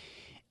Damarins.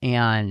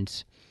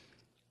 And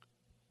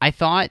I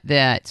thought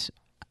that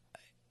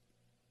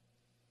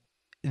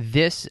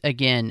this,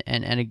 again,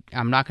 and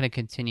I'm not going to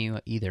continue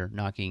either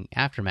knocking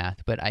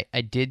Aftermath, but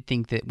I did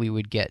think that we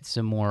would get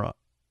some more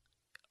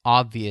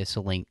obvious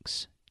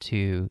links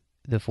to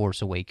The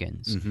Force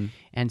Awakens. Mm-hmm.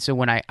 And so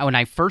when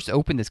I first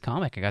opened this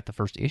comic, I got the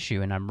first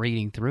issue, and I'm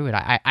reading through it.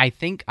 I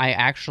think I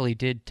actually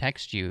did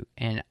text you,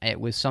 and it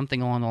was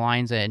something along the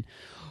lines of,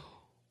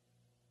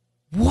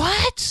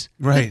 what?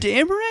 Right. The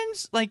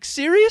Damarins? Like,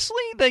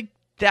 seriously? Like,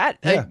 that?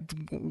 Yeah.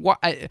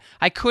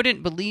 I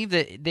couldn't believe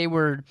that they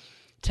were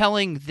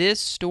telling this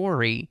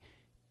story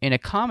in a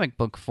comic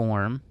book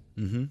form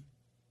Mm-hmm.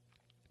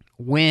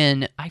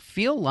 when I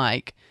feel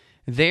like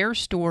their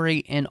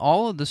story and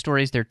all of the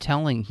stories they're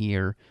telling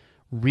here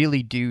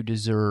really do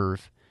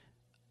deserve,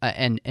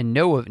 and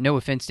no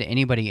offense to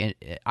anybody,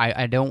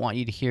 I don't want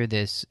you to hear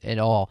this at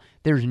all.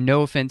 There's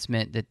no offense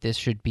meant that this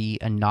should be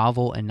a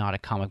novel and not a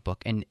comic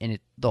book. And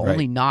the Right.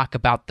 only knock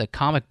about the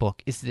comic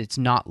book is that it's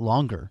not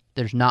longer.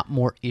 There's not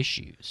more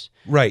issues.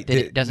 Right. That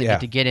it doesn't yeah.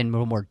 get to get in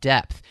more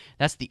depth.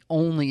 That's the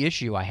only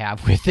issue I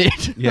have with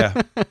it.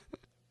 Yeah.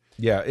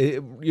 Yeah.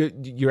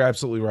 You're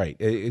absolutely right.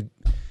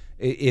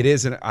 It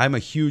is. I'm a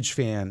huge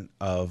fan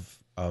of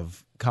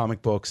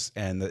comic books,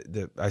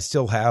 and I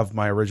still have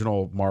my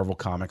original Marvel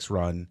Comics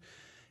run,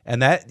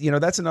 and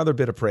that's another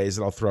bit of praise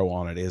that I'll throw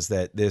on it is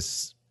that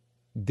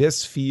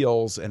this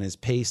feels and is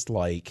paced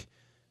like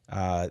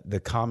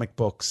the comic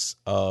books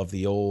of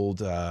the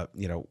old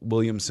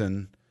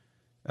Williamson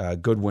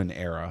Goodwin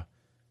era,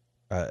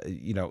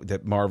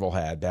 that Marvel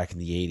had back in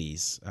the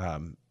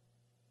 80s,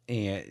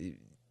 and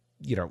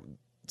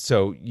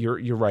so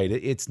you're right.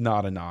 It's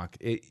not a knock.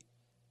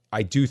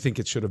 I do think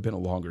it should have been a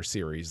longer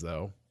series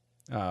though.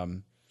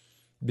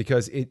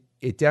 Because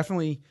it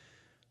definitely,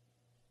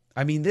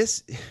 I mean,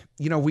 this,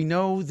 we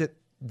know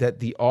that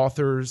the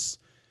authors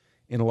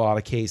in a lot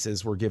of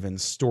cases were given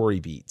story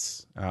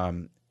beats.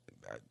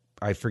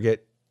 I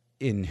forget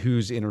in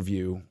whose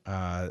interview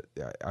I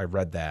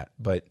read that,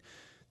 but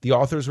the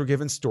authors were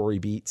given story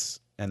beats,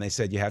 and they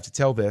said, you have to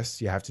tell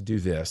this, you have to do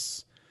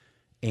this,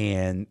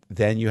 and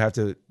then you have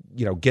to,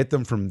 get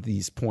them from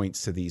these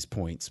points to these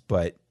points.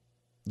 But,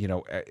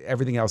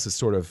 everything else is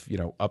sort of,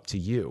 up to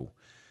you.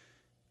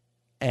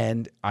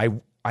 And I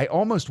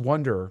almost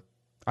wonder,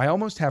 I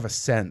almost have a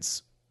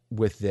sense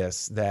with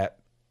this that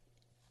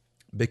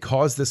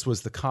because this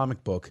was the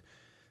comic book,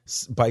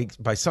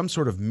 by some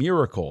sort of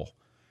miracle,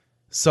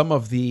 some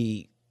of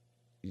the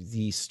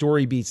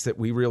story beats that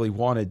we really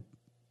wanted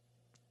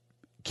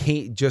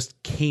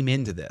came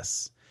into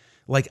this.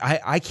 Like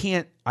I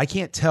can't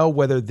tell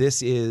whether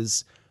this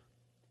is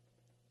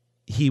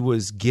he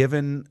was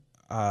given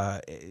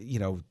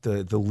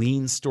the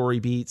lean story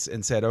beats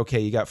and said, okay,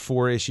 you got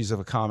 4 issues of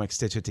a comic,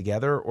 stitch it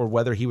together, or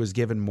whether he was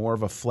given more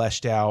of a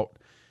fleshed out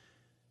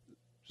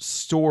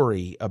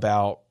story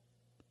about,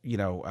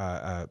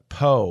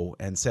 Poe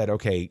and said,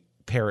 okay,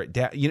 pare it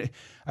down. Do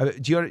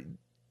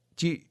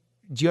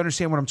you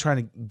understand what I'm trying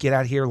to get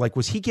at here? Like,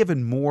 was he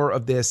given more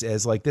of this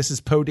as like, this is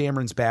Poe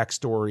Dameron's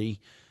backstory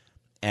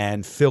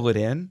and fill it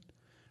in?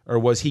 Or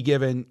was he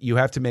given, you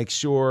have to make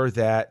sure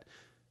that,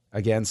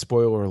 again,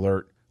 spoiler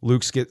alert,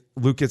 Luke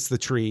gets the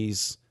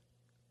trees,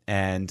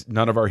 and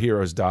none of our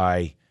heroes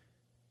die,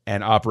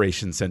 and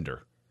Operation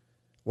Cinder.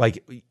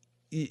 Like,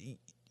 do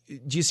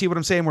you see what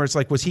I'm saying? Where it's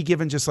like, was he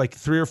given just like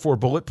 3 or 4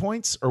 bullet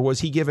points, or was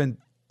he given,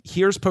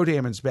 here's Poe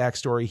Dameron's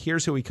backstory,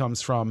 here's who he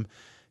comes from,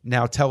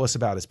 now tell us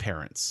about his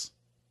parents?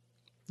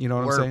 You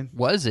know what I'm saying?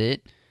 Was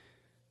it,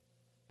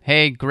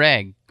 hey,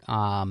 Greg,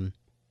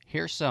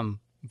 here's some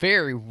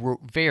very,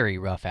 very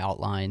rough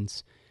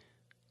outlines.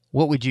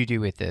 What would you do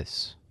with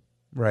this?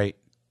 Right.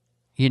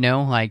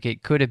 Like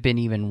it could have been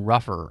even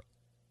rougher.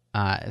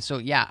 So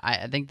yeah,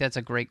 I think that's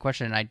a great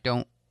question. I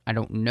don't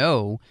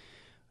know.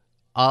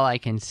 All I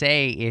can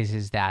say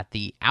is that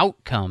the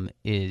outcome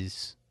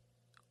is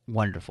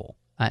wonderful.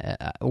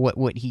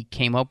 What he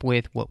came up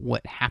with,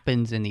 what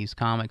happens in these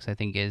comics, I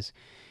think is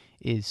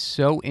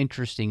so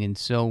interesting and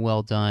so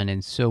well done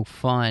and so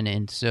fun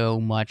and so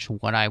much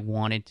what I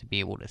wanted to be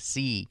able to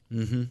see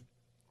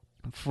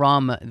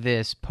from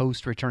this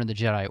post Return of the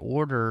Jedi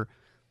order.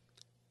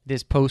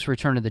 This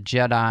post-Return of the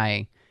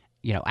Jedi,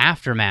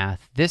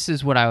 aftermath, this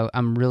is what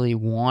I'm really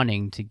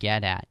wanting to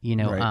get at.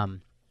 Right.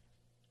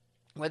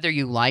 Whether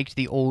you liked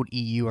the old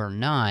EU or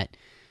not,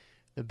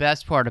 the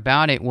best part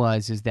about it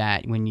is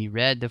that when you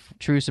read the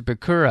Truce of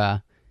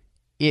Bakura,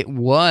 it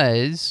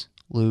was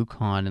Luke,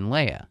 Han, and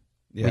Leia.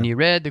 Yeah. When you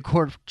read the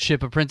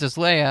Courtship of Princess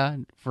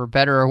Leia, for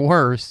better or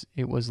worse,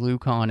 it was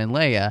Luke, Han, and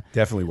Leia.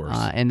 Definitely worse.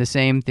 And the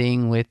same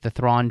thing with the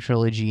Thrawn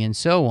trilogy and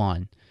so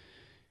on.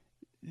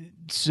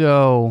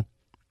 So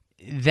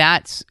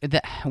that's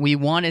that we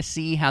want to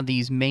see how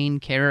these main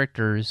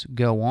characters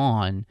go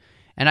on.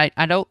 And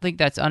I don't think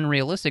that's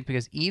unrealistic,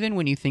 because even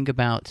when you think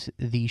about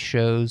the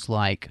shows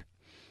like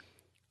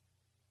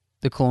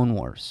The Clone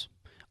Wars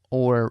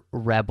or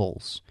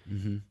Rebels,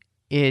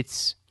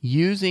 it's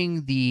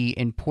using the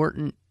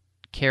important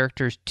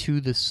characters to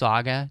the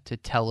saga to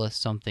tell us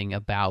something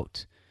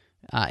about.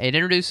 It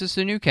introduces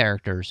the new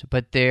characters,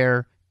 but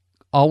they're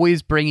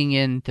always bringing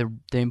in the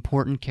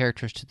important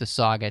characters to the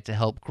saga to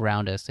help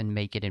ground us and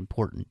make it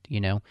important.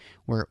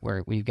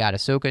 Where we've got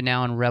Ahsoka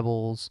now in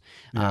Rebels.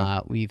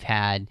 We've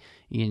had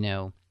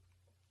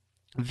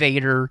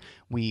Vader.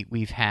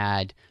 We've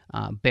had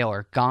Bail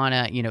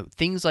Organa.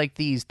 Things like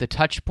these, the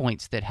touch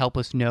points that help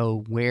us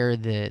know where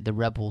the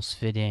rebels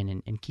fit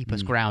in and keep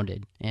us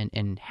grounded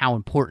and how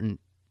important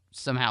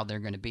somehow they're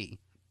going to be.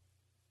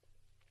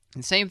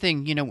 And same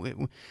thing,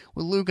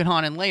 with Luke and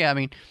Han and Leia. I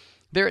mean,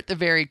 they're at the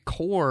very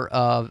core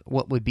of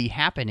what would be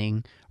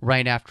happening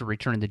right after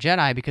Return of the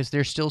Jedi, because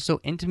they're still so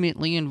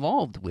intimately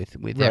involved with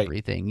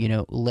everything.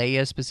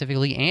 Leia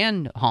specifically,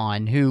 and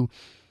Han, who,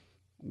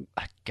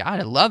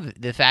 God, I love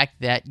the fact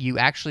that you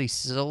actually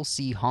still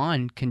see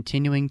Han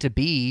continuing to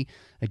be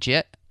a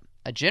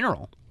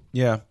general.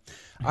 Yeah.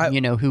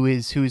 Who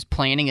is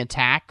planning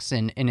attacks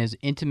and is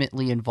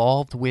intimately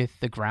involved with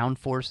the ground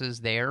forces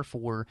there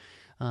for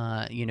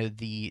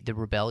the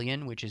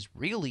rebellion, which is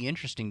really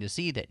interesting to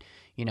see that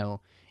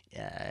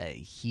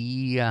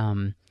he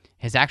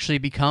has actually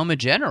become a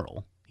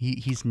general.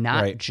 He's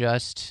not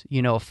just a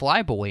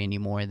flyboy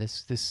anymore.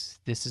 This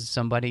is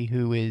somebody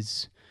who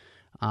is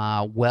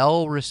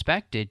well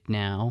respected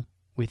now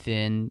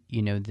within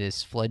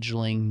this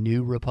fleggling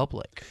new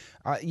republic.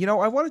 I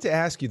wanted to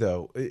ask you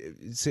though,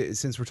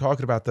 since we're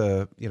talking about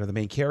the the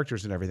main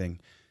characters and everything,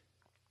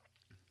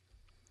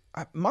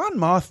 Mon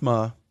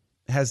Mothma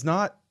has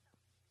not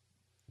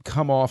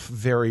come off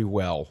very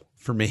well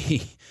for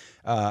me,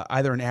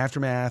 either in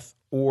Aftermath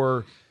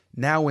or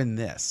now in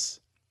this,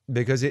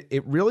 because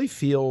it really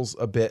feels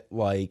a bit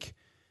like,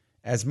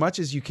 as much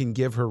as you can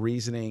give her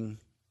reasoning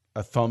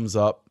a thumbs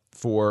up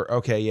for,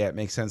 okay, yeah, it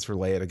makes sense for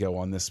Leia to go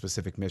on this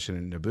specific mission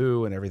in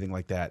Naboo and everything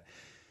like that,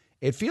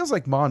 it feels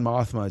like Mon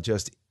Mothma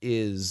just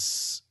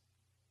is,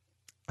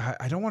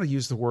 I don't want to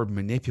use the word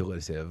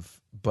manipulative,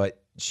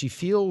 but she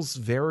feels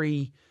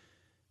very,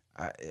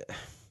 I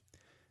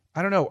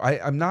don't know,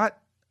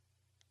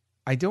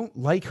 I don't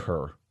like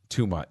her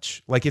too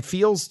much. Like, it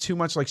feels too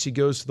much like she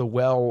goes to the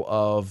well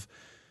of,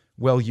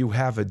 well, you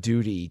have a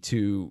duty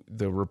to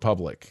the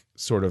Republic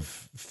sort of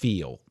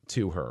feel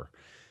to her,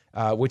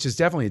 which is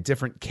definitely a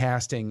different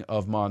casting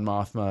of Mon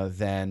Mothma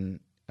than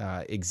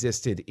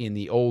existed in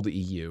the old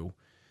EU,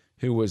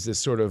 who was this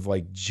sort of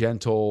like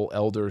gentle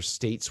elder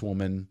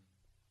stateswoman.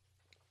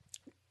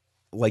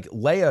 Like,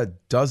 Leia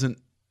doesn't,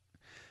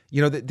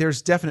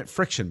 there's definite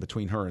friction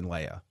between her and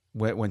Leia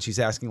when she's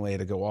asking Leia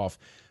to go off.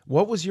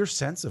 What was your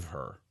sense of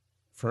her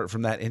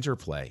from that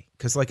interplay?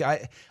 Because like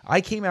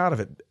I came out of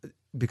it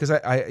because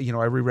I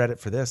reread it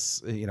for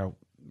this,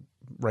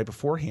 right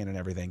beforehand and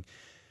everything.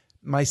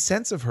 My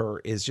sense of her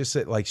is just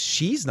that, like,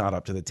 she's not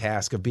up to the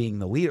task of being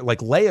the leader. Like,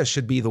 Leia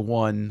should be the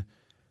one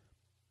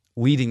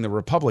leading the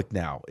Republic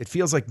now. It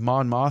feels like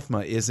Mon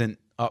Mothma isn't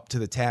up to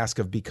the task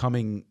of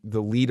becoming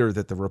the leader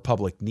that the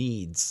Republic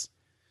needs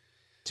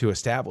to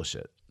establish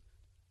it.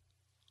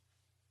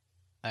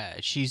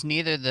 She's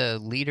neither the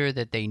leader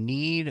that they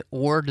need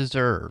or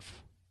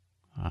deserve,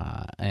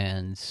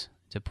 and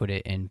to put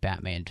it in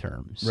Batman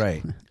terms,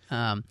 right?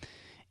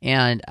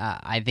 And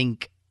I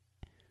think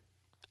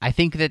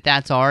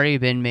that's already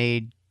been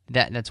made.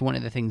 That's one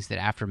of the things that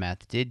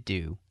Aftermath did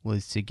do,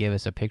 was to give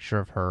us a picture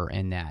of her,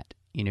 and that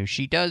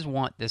she does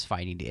want this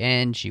fighting to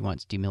end. She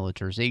wants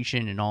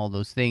demilitarization and all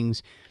those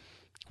things.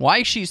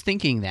 Why she's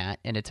thinking that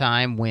at a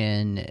time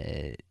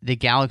when the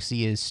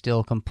galaxy is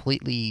still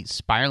completely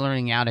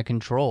spiraling out of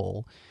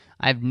control,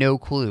 I have no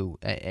clue.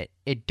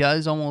 It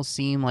does almost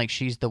seem like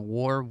she's the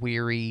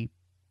war-weary,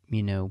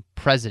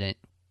 president,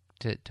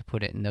 to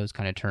put it in those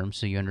kind of terms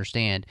so you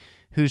understand,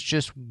 who's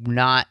just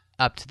not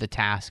up to the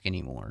task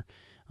anymore.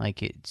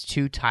 Like, it's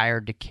too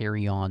tired to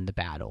carry on the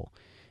battle.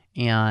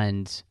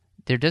 And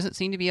there doesn't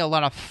seem to be a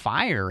lot of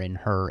fire in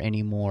her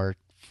anymore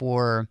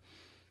for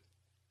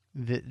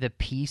the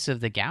peace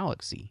of the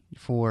galaxy,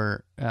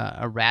 for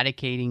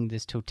eradicating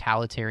this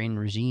totalitarian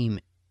regime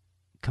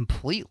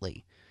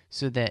completely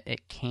so that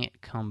it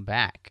can't come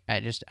back.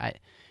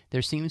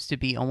 There seems to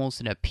be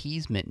almost an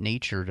appeasement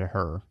nature to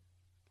her,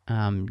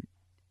 and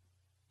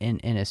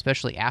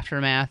especially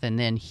Aftermath, and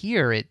then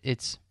here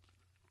it's.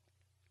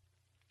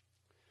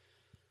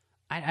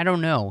 I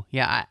don't know.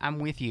 Yeah, I'm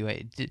with you.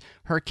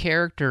 Her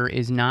character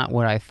is not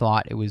what I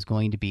thought it was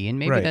going to be, and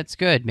maybe that's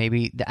good.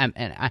 Maybe,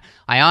 and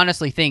I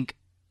honestly think,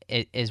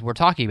 as we're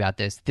talking about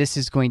this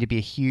is going to be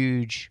a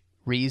huge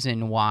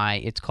reason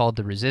why it's called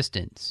the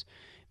Resistance,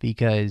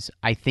 because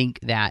I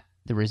think that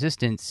the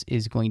Resistance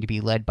is going to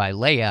be led by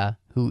Leia,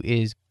 who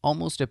is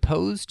almost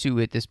opposed to,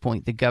 at this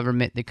point, the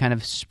government that kind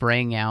of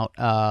sprang out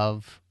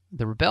of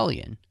the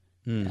rebellion.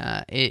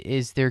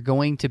 Is there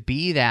going to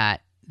be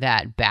that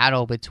that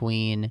battle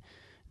between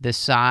the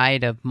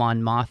side of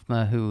Mon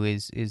Mothma who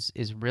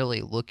is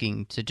really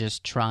looking to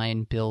just try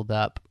and build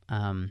up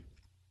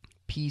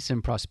peace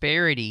and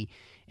prosperity,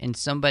 and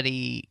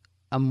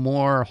a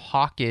more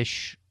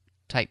hawkish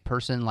type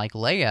person like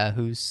Leia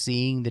who's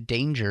seeing the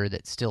danger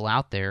that's still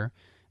out there,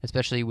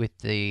 especially with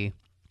the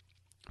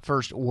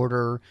First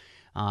Order,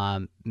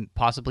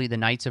 possibly the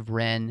Knights of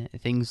Ren,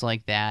 things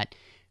like that,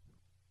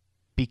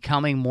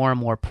 becoming more and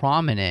more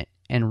prominent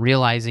and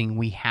realizing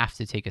we have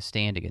to take a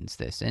stand against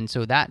this. And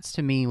so that's,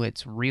 to me,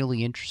 what's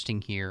really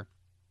interesting here,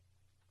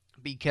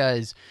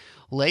 because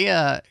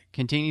Leia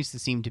continues to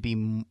seem to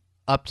be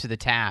up to the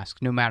task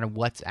no matter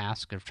what's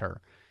asked of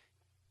her.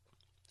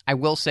 I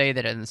will say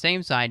that on the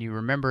same side, you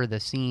remember the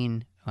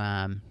scene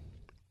that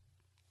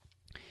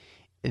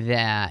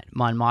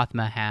Mon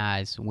Mothma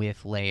has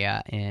with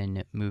Leia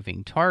in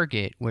Moving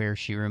Target, where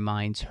she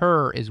reminds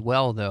her as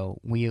well, though,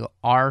 we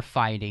are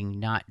fighting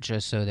not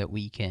just so that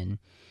we can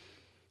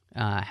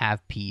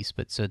have peace,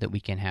 but so that we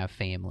can have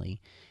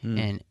family.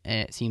 And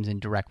it seems in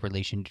direct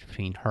relation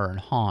between her and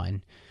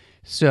Han.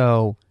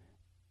 So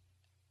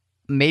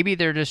maybe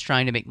they're just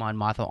trying to make Mon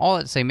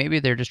Mothma, maybe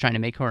they're just trying to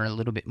make her a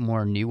little bit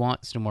more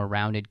nuanced, a more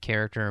rounded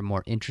character, a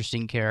more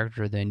interesting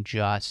character than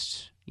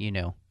just,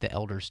 the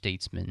elder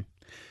statesman.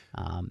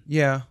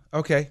 Yeah,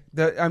 okay.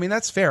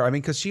 That's fair.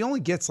 Because she only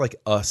gets like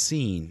a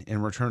scene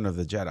in Return of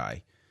the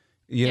Jedi.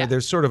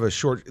 There's sort of a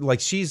short,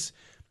 like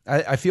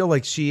I feel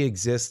like she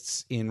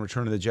exists in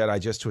Return of the Jedi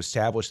just to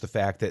establish the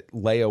fact that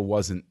Leia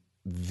wasn't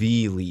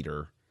the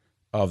leader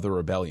of the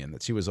rebellion,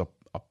 that she was a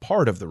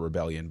part of the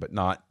rebellion, but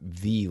not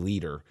the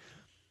leader.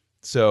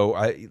 So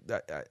I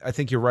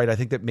think you're right. I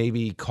think that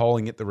maybe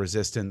calling it the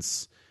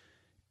Resistance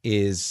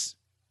is,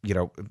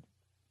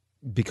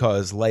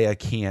 because Leia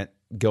can't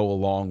go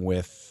along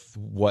with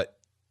what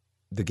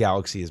the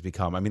galaxy has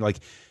become.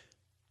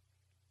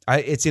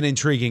 It's an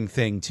intriguing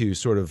thing to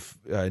sort of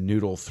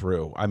noodle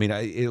through.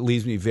 It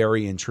leaves me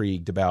very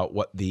intrigued about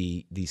what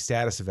the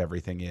status of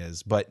everything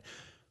is. But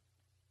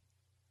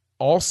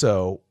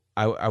also,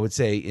 I would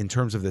say in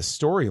terms of this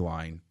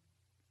storyline,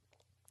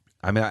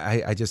 I'm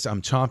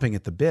chomping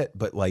at the bit.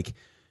 But like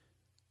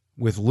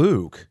with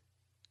Luke,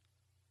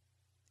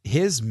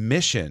 his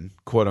mission,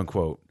 quote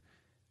unquote,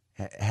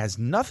 has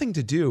nothing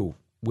to do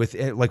with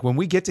it. Like when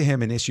we get to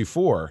him in issue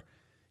 4,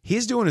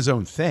 he's doing his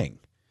own thing.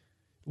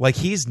 Like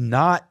he's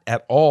not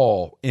at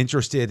all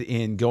interested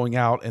in going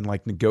out and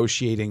like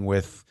negotiating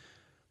with,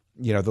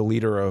 the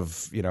leader of,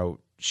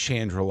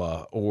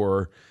 Chandrila,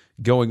 or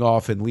going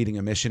off and leading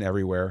a mission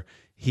everywhere.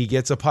 He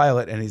gets a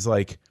pilot and he's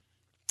like,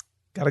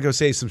 got to go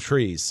save some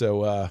trees.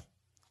 So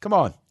come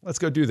on, let's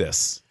go do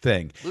this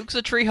thing. Luke's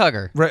a tree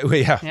hugger. Right.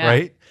 Yeah.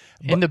 Right.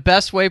 In the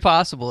best way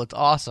possible. It's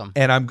awesome.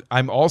 And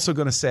I'm also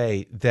going to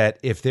say that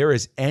if there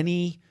is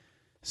any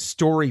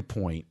story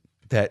point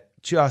that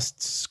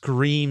just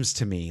screams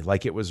to me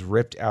like it was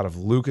ripped out of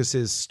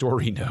Lucas's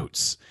story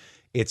notes,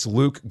 it's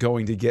Luke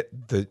going to get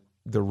the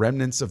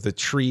remnants of the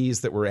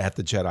trees that were at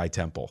the Jedi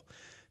Temple.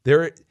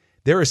 There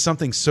is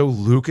something so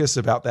Lucas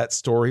about that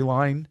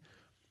storyline.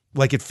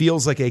 Like it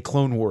feels like a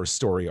Clone Wars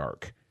story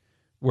arc.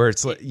 Where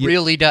it's like it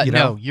really does.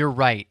 No, you're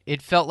right.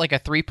 It felt like a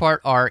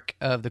 3-part arc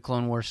of the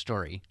Clone Wars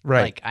story.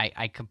 Right. Like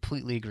I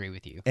completely agree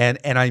with you. And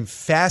I'm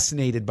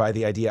fascinated by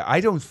the idea. I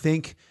don't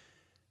think,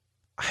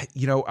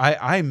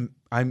 I'm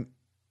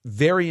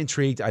very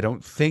intrigued. I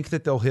don't think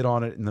that they'll hit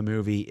on it in the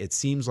movie. It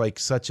seems like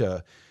such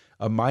a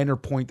minor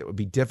point that would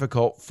be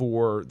difficult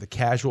for the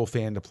casual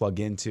fan to plug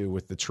into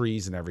with the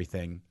trees and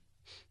everything.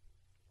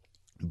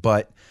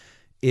 But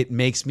it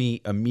makes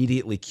me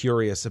immediately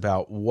curious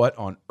about what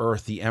on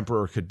earth the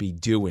Emperor could be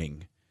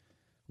doing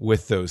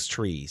with those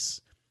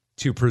trees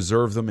to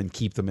preserve them and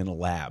keep them in a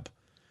lab.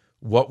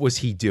 What was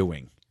he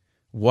doing?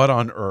 What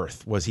on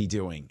earth was he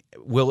doing?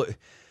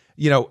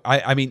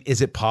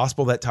 Is it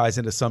possible that ties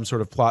into some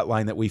sort of plot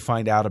line that we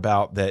find out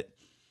about, that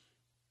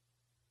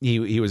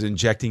he was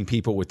injecting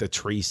people with the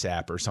tree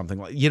sap or something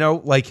like,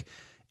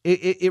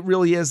 it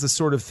really is the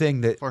sort of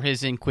thing that, for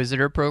his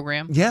Inquisitor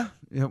program. Yeah.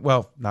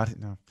 Well,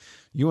 no.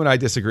 You and I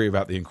disagree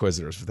about the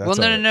Inquisitors, but that's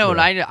no.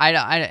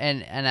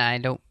 Yeah. And I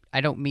don't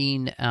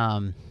mean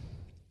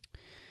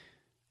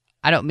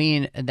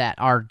that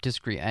our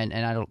disagree, and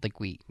I don't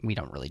think we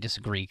don't really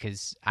disagree,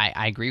 because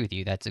I agree with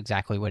you. That's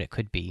exactly what it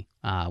could be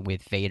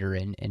with Vader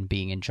and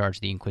being in charge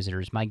of the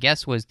Inquisitors. My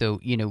guess was, though,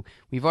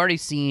 we've already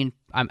seen.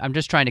 I'm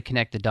just trying to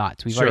connect the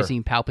dots. We've already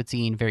seen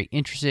Palpatine very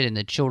interested in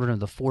the Children of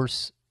the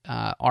Force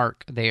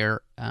arc there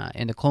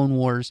in the Clone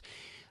Wars.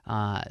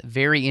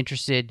 Very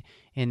interested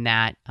in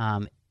that.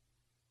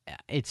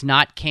 It's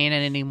not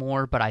canon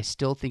anymore, but I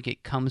still think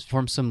it comes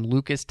from some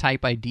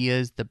Lucas-type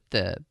ideas.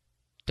 The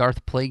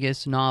Darth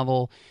Plagueis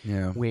novel,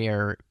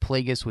 where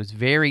Plagueis was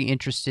very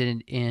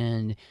interested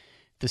in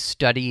the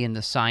study and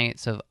the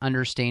science of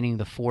understanding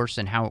the Force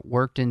and how it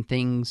worked in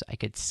things. I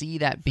could see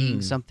that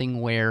being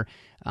something where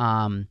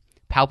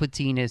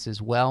Palpatine is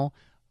as well.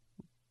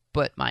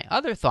 But my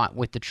other thought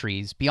with the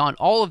trees, beyond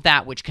all of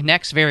that, which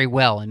connects very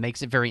well and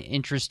makes it very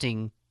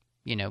interesting,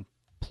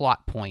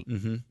 plot point,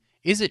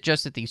 is it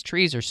just that these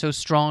trees are so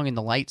strong in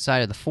the light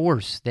side of the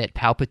Force that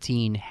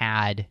Palpatine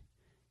had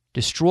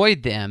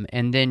destroyed them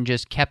and then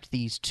just kept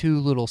these two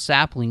little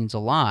saplings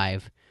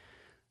alive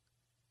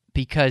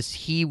because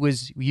he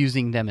was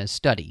using them as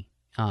study?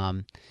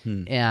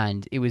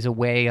 And it was a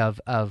way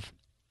of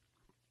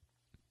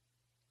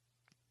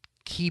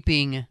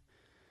keeping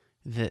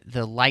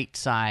the light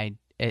side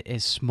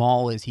as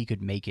small as he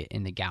could make it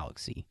in the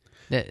galaxy.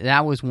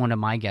 That was one of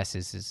my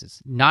guesses.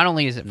 Is not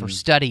only is it for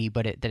study,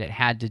 but that it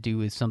had to do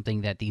with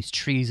something that these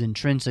trees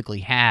intrinsically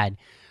had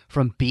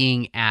from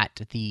being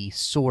at the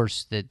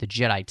source, the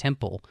Jedi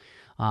Temple.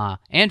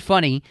 And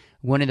funny,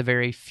 one of the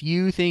very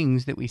few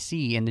things that we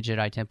see in the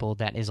Jedi Temple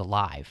that is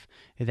alive,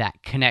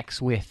 that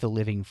connects with the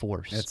living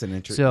Force. That's an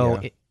interesting.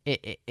 So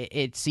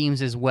it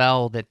seems as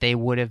well that they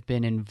would have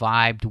been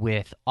imbibed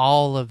with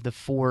all of the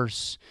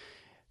Force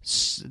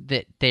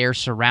that they're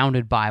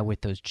surrounded by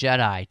with those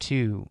Jedi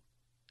too.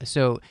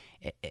 So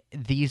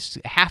these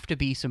have to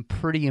be some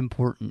pretty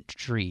important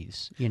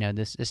trees.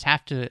 This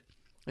has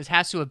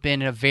to have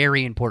been a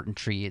very important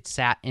tree. It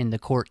sat in the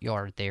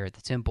courtyard there at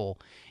the temple,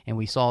 and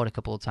we saw it a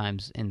couple of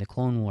times in the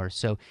Clone Wars.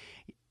 So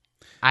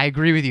I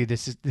agree with you.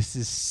 This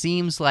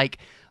seems like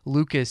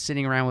Lucas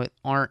sitting around with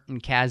Arndt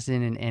and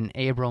Kasdan and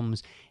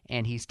Abrams,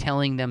 and he's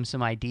telling them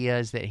some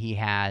ideas that he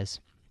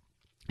has.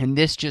 And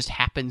this just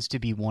happens to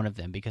be one of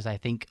them, because I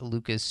think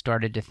Lucas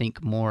started to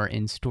think more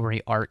in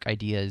story arc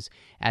ideas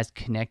as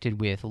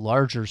connected with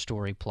larger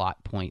story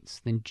plot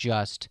points than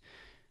just,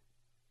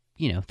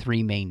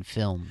 3 main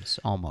films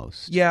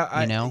almost. Yeah,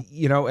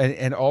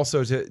 and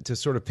also to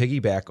sort of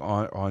piggyback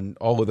on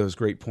all of those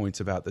great points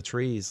about the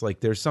trees,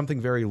 like there's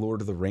something very Lord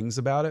of the Rings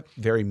about it,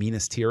 very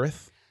Minas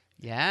Tirith.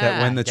 Yeah,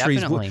 that when the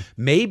definitely.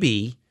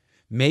 trees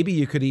maybe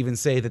you could even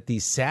say that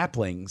these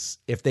saplings,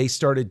 if they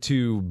started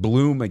to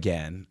bloom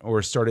again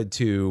or started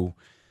to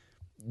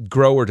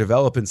grow or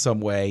develop in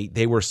some way,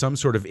 they were some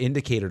sort of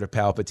indicator to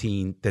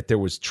Palpatine that there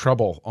was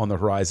trouble on the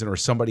horizon or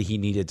somebody he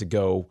needed to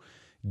go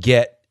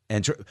get.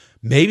 And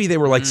maybe they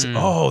were like,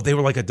 they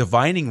were like a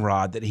divining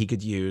rod that he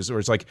could use. Or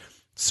it's like,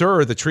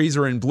 sir, the trees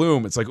are in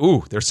bloom. It's like,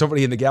 ooh, there's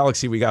somebody in the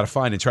galaxy we got to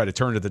find and try to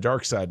turn to the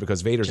dark side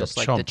because Vader's just a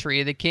like chump. the Tree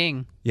of the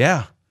King.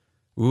 Yeah.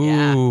 Ooh.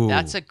 Yeah,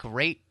 that's a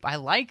great. I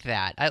like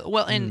that.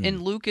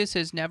 And Lucas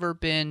has never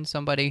been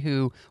somebody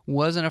who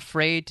wasn't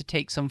afraid to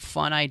take some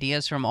fun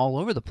ideas from all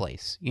over the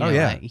place.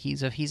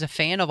 He's a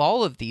fan of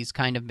all of these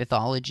kind of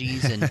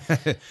mythologies, and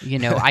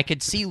I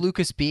could see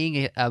Lucas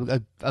being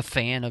a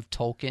fan of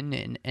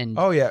Tolkien and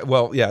oh yeah,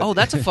 well yeah. Oh,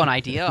 that's a fun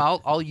idea.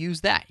 I'll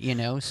use that.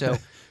 So.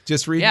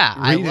 Just read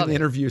an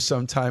interview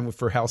sometime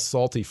for how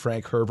salty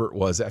Frank Herbert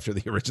was after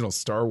the original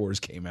Star Wars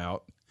came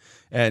out,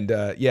 and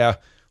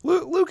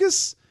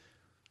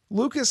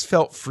Lucas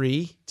felt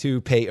free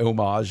to pay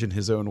homage in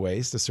his own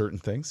ways to certain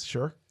things,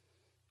 sure.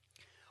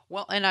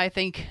 Well, and I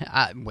think,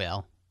 I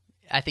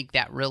think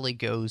that really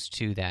goes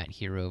to that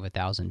Hero of a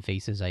Thousand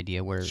Faces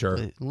idea, where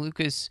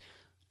Lucas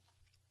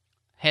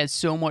has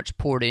so much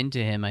poured into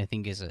him. I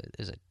think as a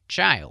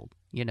child,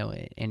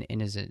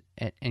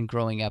 and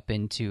growing up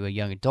into a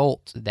young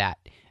adult, that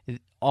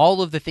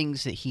all of the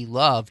things that he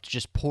loved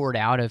just poured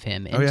out of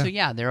him. And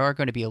so, there are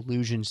going to be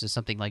allusions to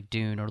something like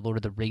Dune or Lord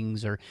of the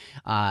Rings or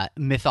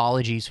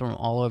mythologies from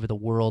all over the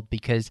world,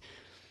 because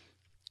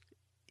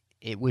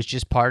it was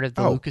just part of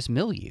the Lucas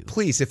milieu.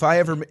 Please, if I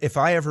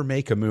ever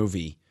make a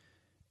movie,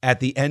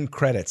 at the end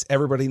credits,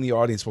 everybody in the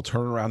audience will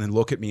turn around and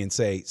look at me and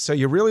say, "So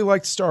you really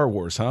liked Star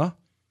Wars, huh?"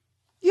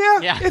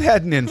 Yeah. It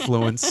had an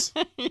influence.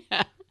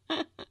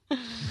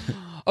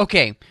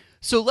 Okay,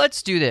 so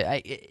let's do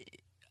that.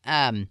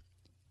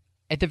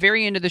 At the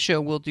very end of the show,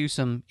 we'll do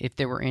some, if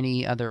there were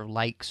any other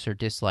likes or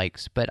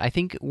dislikes. But I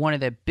think one of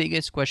the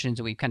biggest questions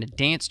that we've kind of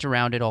danced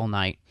around it all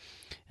night,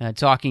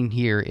 talking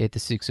here at the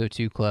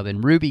 602 Club,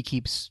 and Ruby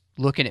keeps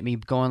looking at me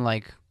going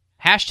like,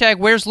 #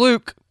 where's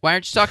Luke? Why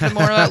aren't you talking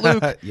more about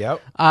Luke?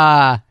 Yep.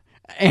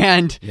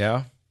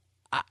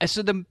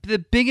 So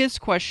the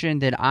biggest question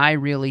that I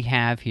really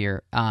have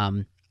here,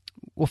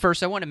 well,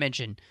 first I want to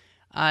mention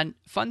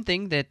fun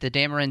thing that the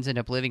Damarins end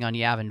up living on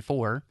Yavin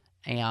 4.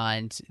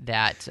 And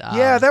that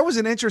that was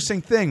an interesting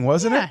thing,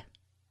 wasn't it?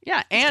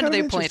 Yeah, and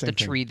they plant the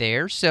tree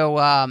there.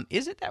 So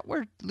is it that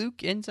where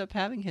Luke ends up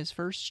having his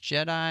first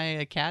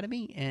Jedi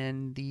Academy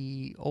in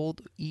the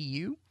old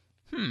EU?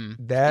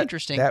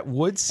 Interesting. That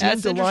would seem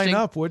to line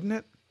up, wouldn't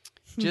it?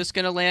 Just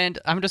gonna land.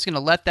 I'm just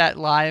gonna let that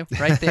lie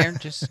right there.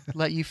 Just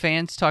let you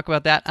fans talk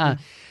about that.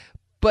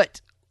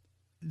 But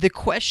the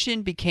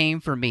question became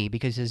for me,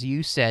 because as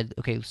you said,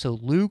 okay, so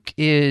Luke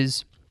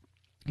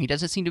he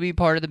doesn't seem to be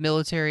part of the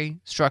military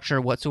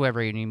structure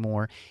whatsoever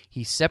anymore.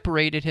 He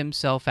separated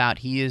himself out.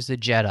 He is a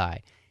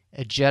Jedi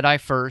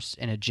first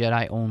and a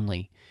Jedi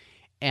only.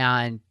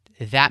 And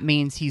that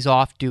means he's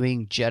off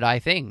doing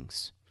Jedi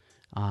things.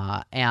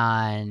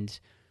 And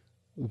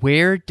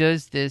where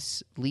does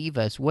this leave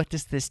us? What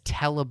does this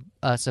tell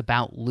us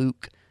about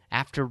Luke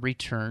after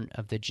Return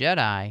of the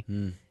Jedi?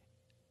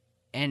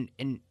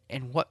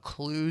 And what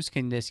clues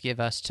can this give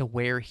us to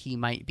where he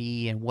might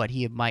be and what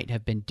he might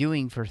have been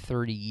doing for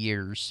 30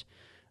 years?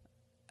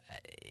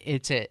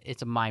 it's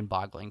a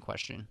mind-boggling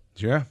question.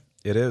 Yeah,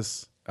 it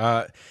is.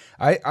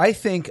 I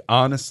think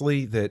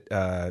honestly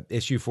that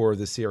issue 4 of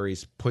the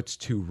series puts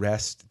to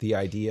rest the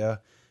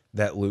idea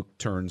that Luke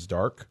turns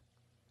dark.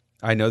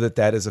 I know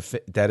that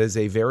is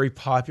a very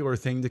popular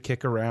thing to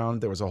kick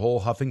around. There was a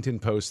whole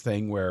Huffington Post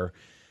thing where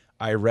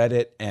I read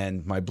it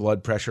and my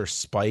blood pressure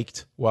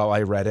spiked while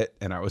I read it,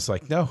 and I was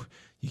like, no,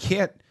 you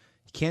can't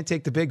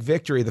take the big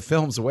victory of the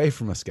films away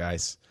from us,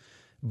 guys.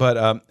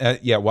 But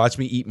yeah, watch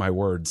me eat my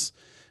words.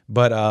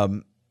 But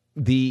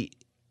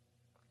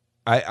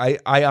I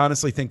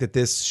honestly think that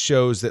this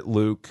shows that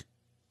Luke,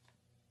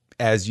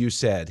 as you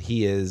said,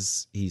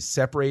 he's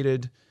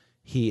separated,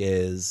 he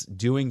is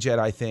doing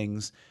Jedi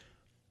things.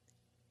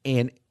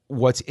 And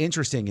what's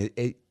interesting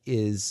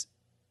is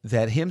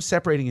that him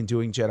separating and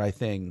doing Jedi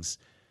things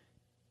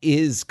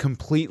is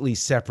completely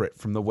separate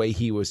from the way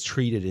he was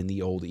treated in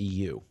the old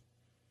EU.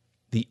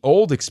 The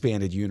old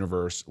expanded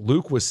universe,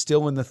 Luke was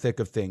still in the thick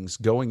of things,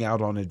 going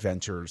out on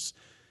adventures.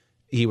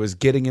 He was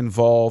getting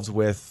involved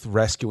with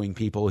rescuing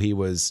people. He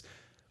was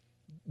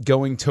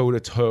going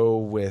toe-to-toe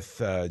with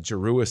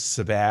Jeruis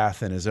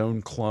Sabath and his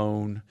own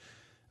clone,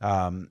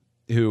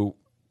 who,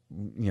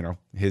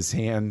 his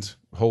hand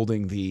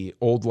holding the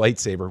old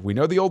lightsaber. We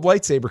know the old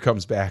lightsaber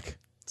comes back,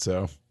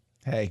 so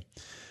hey.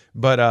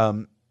 But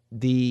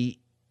he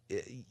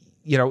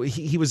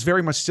was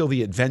very much still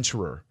the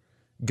adventurer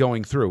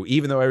going through,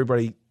 even though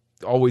everybody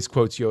always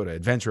quotes Yoda,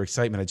 adventure,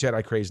 excitement, a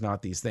Jedi craze,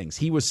 not these things.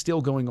 He was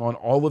still going on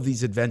all of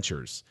these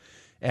adventures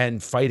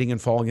and fighting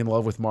and falling in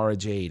love with Mara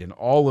Jade and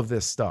all of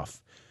this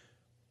stuff.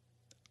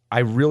 I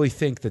really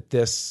think that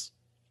this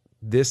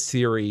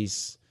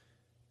series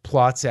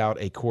plots out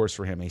a course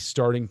for him, a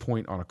starting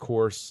point on a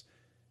course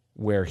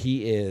where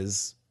he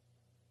is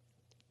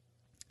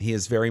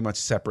very much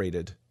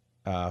separated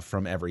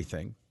from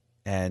everything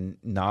and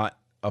not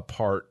a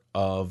part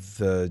of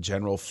the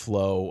general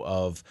flow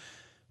of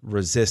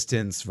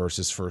resistance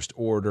versus First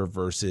Order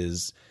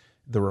versus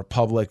the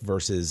Republic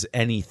versus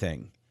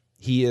anything.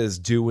 He is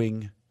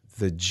doing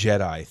the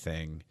Jedi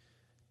thing,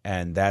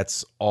 and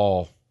that's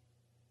all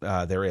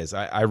there is.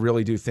 I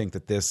really do think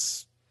that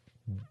this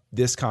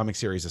comic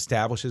series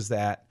establishes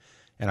that,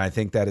 and I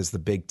think that is the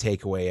big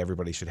takeaway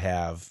everybody should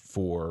have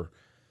for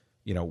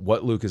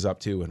what Luke is up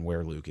to and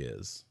where Luke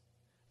is.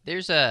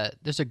 There's a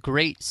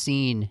great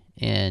scene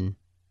in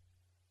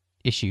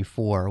issue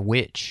 4,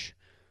 which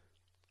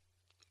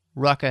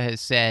Rucka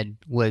has said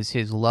was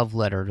his love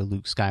letter to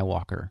Luke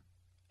Skywalker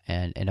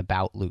and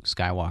about Luke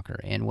Skywalker.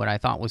 And what I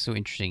thought was so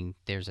interesting,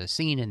 there's a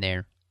scene in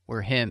there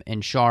where him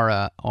and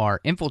Shara are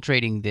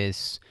infiltrating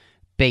this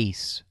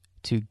base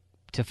to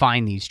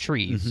find these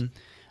trees.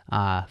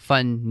 Mm-hmm.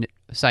 Fun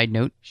side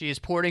note, she is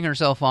porting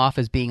herself off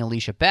as being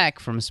Alicia Beck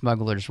from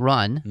Smuggler's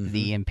Run, mm-hmm.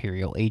 the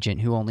Imperial agent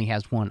who only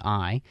has one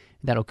eye.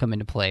 That'll come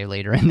into play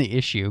later in the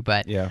issue.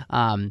 But yeah.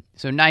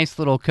 So nice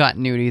little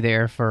continuity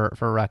there for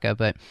Rucka.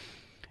 But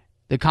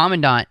the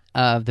commandant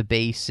of the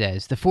base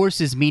says, "The Force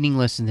is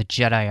meaningless and the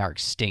Jedi are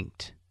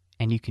extinct."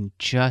 And you can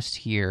just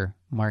hear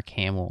Mark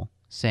Hamill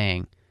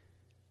saying,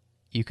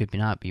 "You could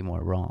not be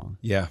more wrong."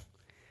 Yeah.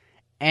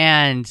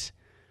 And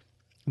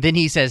then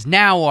he says,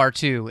 "Now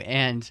R2,"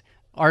 and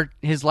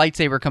his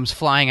lightsaber comes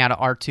flying out of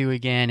R2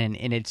 again,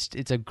 and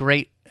it's a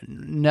great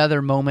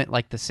another moment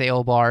like the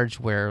sail barge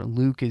where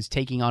Luke is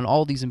taking on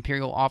all these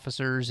Imperial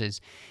officers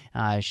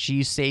as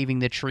she's saving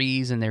the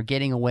trees and they're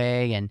getting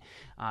away, and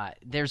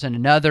there's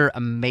another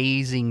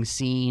amazing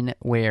scene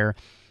where,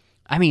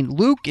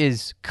 Luke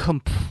is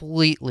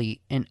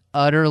completely and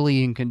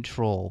utterly in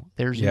control.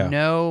 There's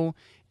no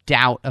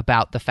doubt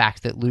about the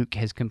fact that Luke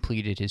has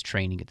completed his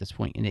training at this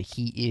point and that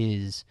he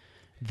is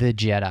the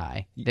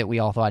Jedi that we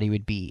all thought he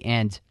would be.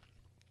 And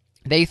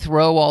they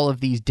throw all of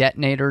these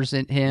detonators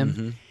at him,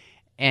 mm-hmm.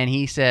 and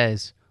he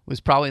says,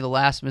 "Was probably the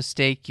last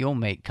mistake you'll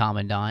make,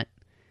 Commandant."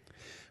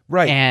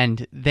 Right.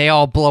 And they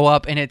all blow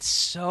up, and it's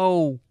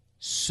so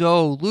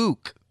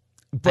Luke.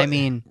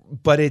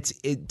 But it's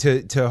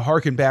to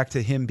harken back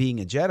to him being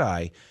a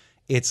Jedi,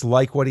 it's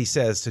like what he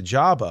says to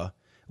Jabba.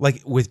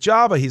 Like with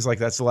Jabba, he's like,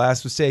 "That's the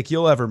last mistake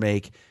you'll ever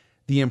make."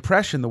 The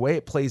impression, the way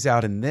it plays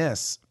out in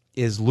this,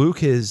 is Luke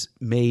has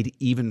made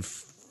even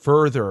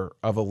further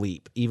of a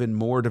leap, even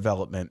more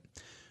development,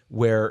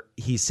 where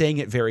he's saying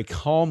it very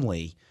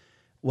calmly.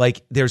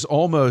 Like there's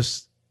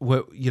almost,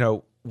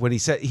 when he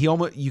said,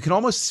 you can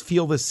almost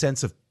feel this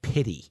sense of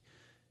pity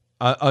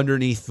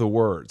underneath the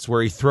words,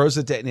 where he throws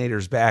the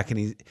detonators back,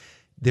 and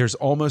there's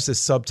almost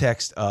this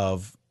subtext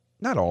of,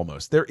 not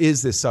almost, there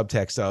is this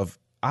subtext of,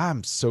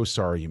 "I'm so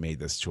sorry you made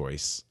this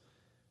choice.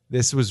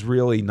 This was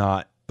really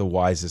not the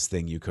wisest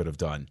thing you could have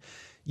done."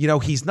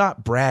 He's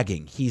not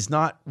bragging. He's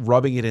not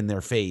rubbing it in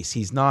their face.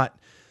 He's not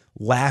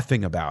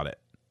laughing about it.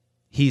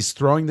 He's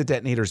throwing the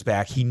detonators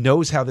back. He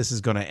knows how this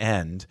is going to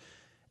end.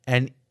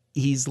 And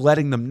he's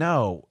letting them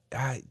know,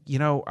 I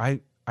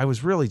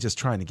was really just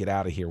trying to get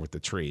out of here with the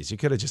trees. You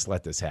could have just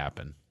let this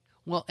happen.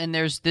 Well, and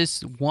there's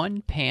this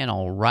one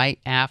panel right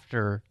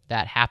after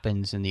that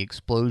happens in the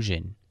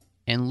explosion,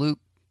 and Luke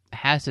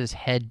has his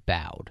head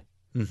bowed.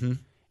 Mm-hmm.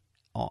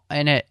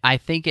 I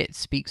think it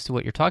speaks to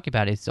what you're talking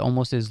about. It's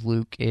almost as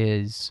Luke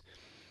is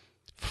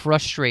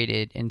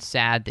frustrated and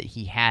sad that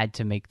he had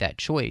to make that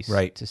choice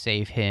to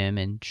save him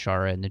and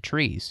Shara and the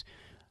trees.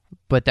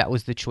 But that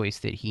was the choice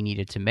that he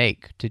needed to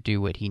make to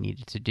do what he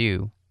needed to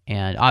do.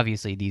 And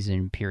obviously these are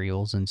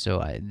Imperials, and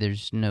so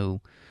there's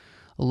no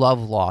love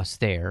lost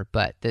there.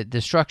 But the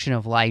destruction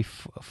of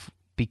life,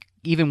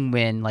 even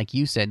when, like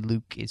you said,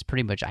 Luke is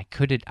pretty much, I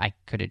could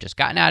have just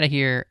gotten out of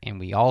here and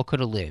we all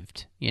could have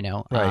lived,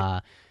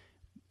 Right.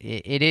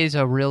 It is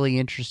a really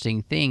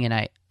interesting thing, and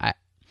I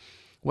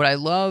what I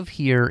love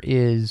here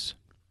is,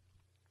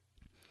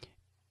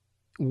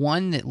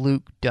 one, that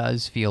Luke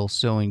does feel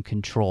so in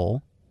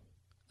control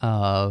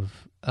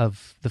of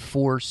the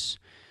Force,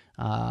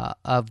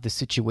 of the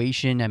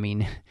situation. I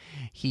mean,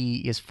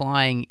 he is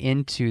flying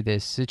into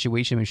this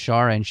situation with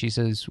Shara, and she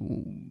says,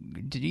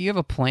 "Do you have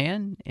a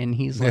plan?" And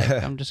he's like,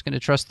 "I'm just going to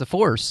trust the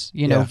Force."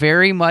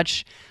 Very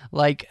much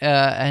like,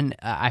 and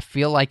I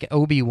feel like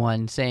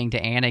Obi-Wan saying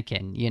to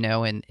Anakin,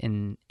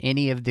 in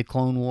any of the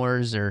Clone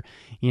Wars, or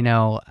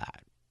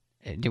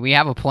do we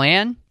have a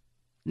plan?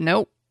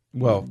 Nope.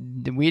 Well,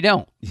 we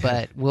don't,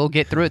 but we'll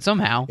get through it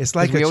somehow. It's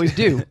like we always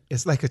do.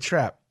 It's like a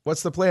trap.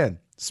 What's the plan?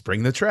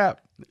 Spring the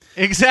trap.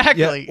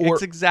 Exactly.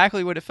 It's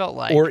exactly what it felt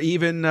like. Or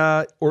even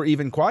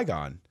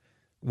Qui-Gon,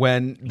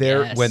 when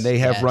they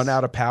have run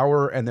out of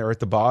power and they're at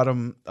the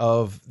bottom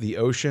of the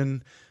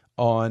ocean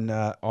on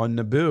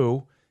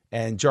Naboo,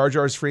 and Jar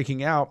Jar's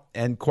freaking out,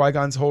 and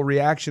Qui-Gon's whole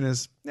reaction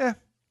is,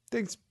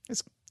 it's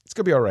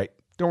gonna be all right.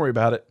 Don't worry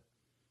about it.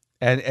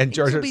 And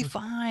Jar Jar's be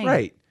fine.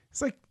 Right.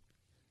 It's like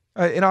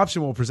an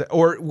option will present,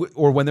 or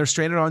when they're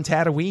stranded on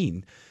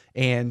Tatooine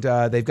and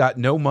they've got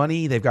no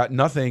money, they've got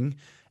nothing.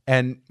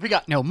 And we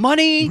got no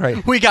money.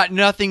 Right. We got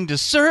nothing to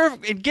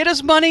serve and get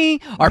us money.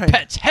 Our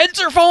pets'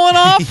 heads are falling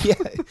off.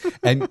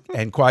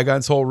 And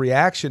Qui-Gon's whole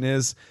reaction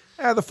is,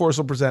 the Force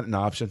will present an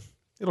option.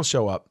 It'll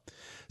show up.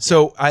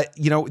 So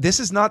this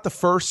is not the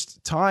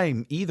first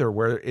time either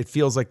where it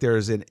feels like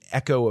there's an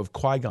echo of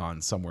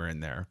Qui-Gon somewhere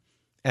in there.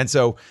 And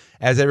so,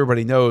 as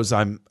everybody knows,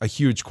 I'm a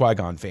huge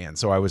Qui-Gon fan.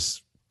 So I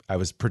was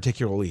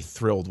particularly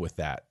thrilled with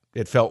that.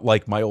 It felt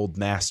like my old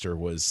master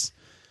was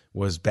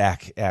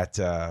back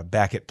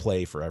at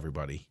play for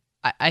everybody.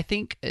 I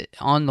think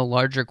on the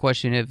larger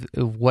question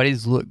of what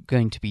is Luke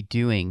going to be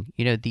doing,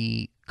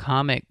 the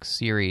comic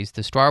series,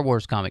 the Star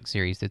Wars comic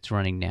series that's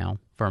running now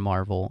for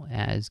Marvel,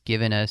 has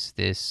given us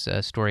this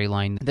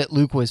storyline that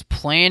Luke was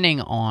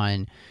planning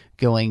on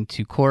going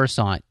to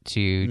Coruscant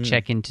to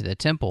check into the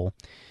temple,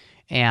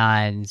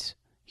 and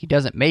he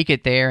doesn't make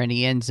it there, and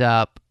he ends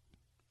up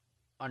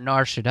on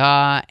Nar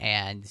Shaddaa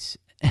and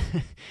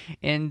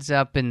ends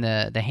up in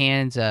the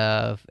hands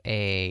of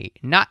a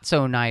not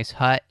so nice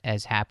Hutt,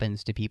 as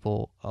happens to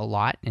people a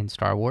lot in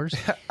Star Wars.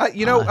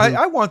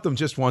 I want them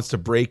just once to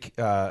break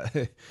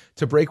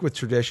with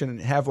tradition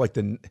and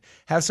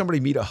have somebody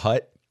meet a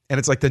Hutt, and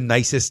it's like the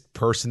nicest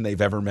person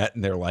they've ever met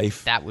in their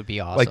life. That would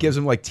be awesome. Like gives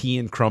them like tea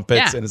and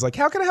crumpets, and it's like,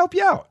 how can I help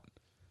you out?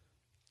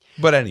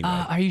 But anyway,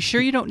 are you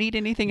sure you don't need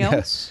anything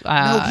else?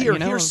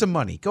 Here's some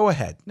money. Go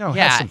ahead. No,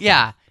 have some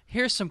fun.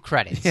 Here's some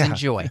credits.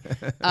 Enjoy.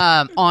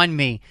 On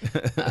me.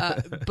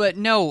 But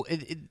no,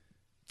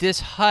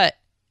 this Hutt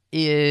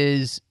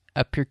is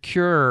a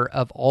procurer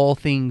of all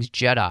things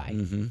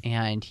Jedi,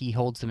 and he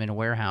holds them in a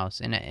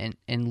warehouse.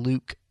 And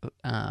Luke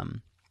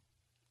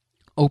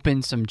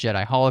opens some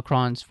Jedi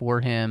holocrons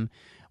for him,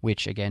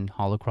 which, again,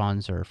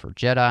 holocrons are for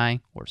Jedi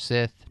or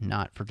Sith,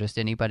 not for just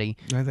anybody.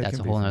 That's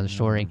a whole other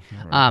story.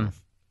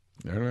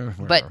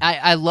 But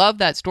I love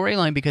that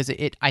storyline because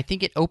I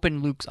think it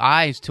opened Luke's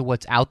eyes to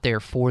what's out there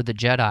for the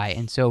Jedi.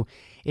 And so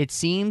it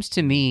seems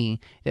to me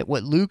that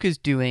what Luke is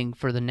doing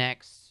for the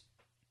next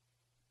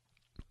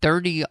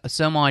 30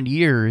 some odd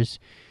years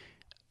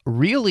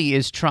really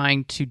is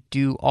trying to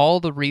do all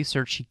the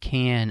research he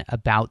can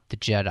about the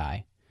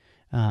Jedi,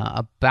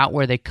 about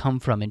where they come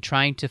from, and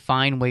trying to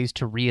find ways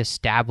to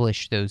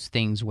reestablish those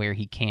things where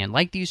he can,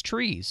 like these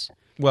trees.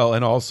 Well,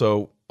 and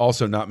also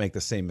not make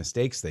the same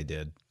mistakes they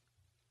did.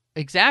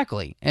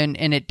 Exactly. And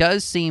it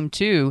does seem,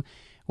 too,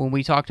 when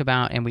we talked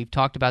about, and we've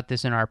talked about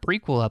this in our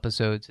prequel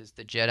episodes, is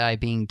the Jedi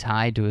being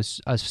tied to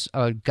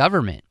a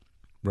government.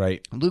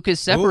 Right. Luke has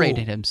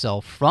separated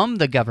himself from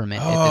the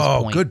government at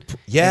this point. Good.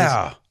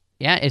 Yeah.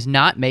 Is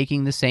not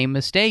making the same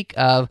mistake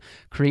of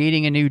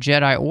creating a new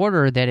Jedi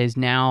Order that is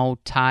now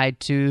tied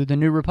to the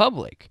New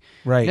Republic.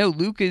 Right. No,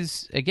 Luke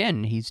is,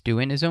 again, he's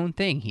doing his own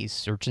thing. He's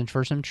searching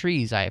for some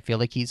trees. I feel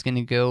like he's going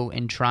to go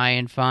and try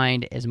and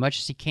find as much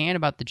as he can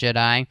about the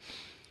Jedi.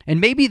 And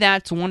maybe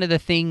that's one of the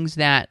things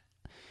that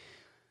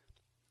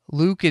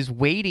Luke is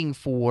waiting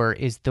for,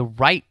 is the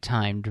right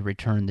time to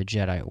return the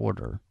Jedi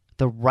Order.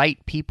 The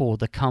right people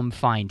to come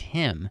find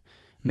him.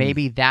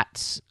 Maybe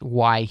that's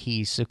why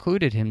he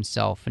secluded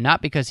himself.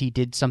 Not because he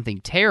did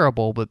something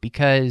terrible, but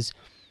because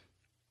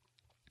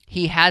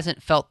he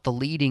hasn't felt the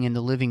leading and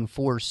the living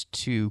force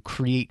to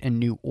create a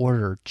new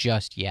order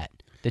just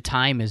yet. The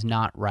time is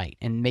not right.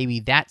 And maybe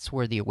that's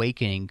where the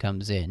awakening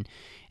comes in,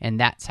 and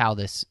that's how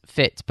this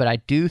fits. But I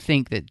do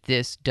think that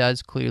this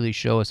does clearly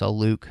show us a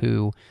Luke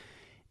who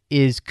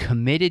is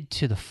committed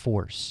to the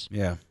Force.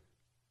 Yeah.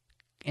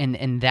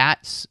 And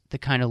that's the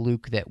kind of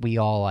Luke that we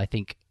all, I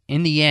think,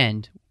 in the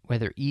end,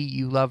 whether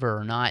you love her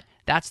or not,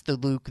 that's the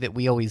Luke that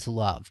we always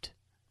loved.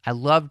 I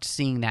loved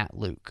seeing that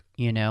Luke,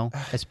 you know?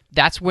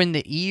 That's when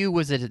the EU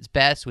was at its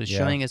best, was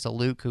showing us a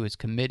Luke who is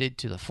committed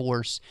to the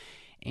Force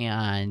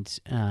and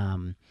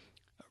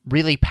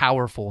really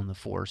powerful in the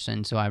Force.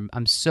 And so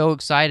I'm so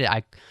excited.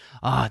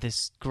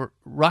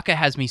 Rucka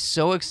has me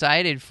so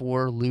excited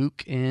for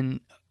Luke in,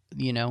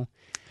 you know,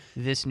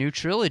 this new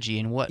trilogy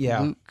and what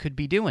Luke could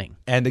be doing.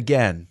 And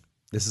again,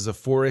 this is a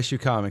 4-issue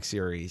comic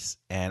series,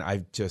 and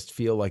I just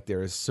feel like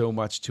there is so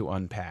much to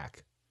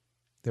unpack.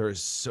 There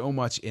is so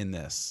much in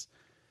this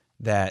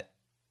that,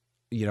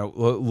 you know,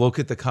 look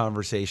at the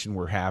conversation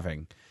we're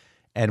having,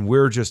 and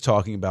we're just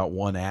talking about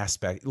one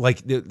aspect.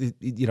 Like,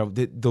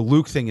 the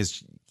Luke thing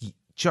is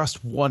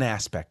just one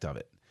aspect of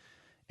it.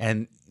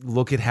 And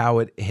look at how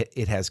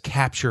it has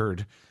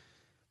captured,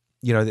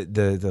 you know,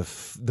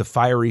 the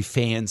fiery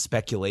fan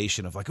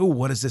speculation of like, oh,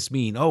 what does this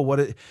mean? Oh,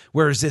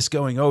 where is this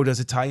going? Oh, does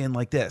it tie in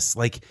like this?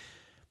 Like,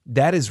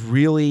 that is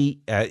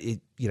really,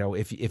 you know,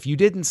 if you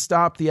didn't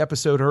stop the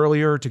episode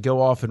earlier to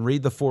go off and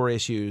read the 4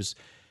 issues,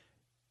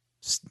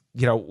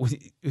 you know,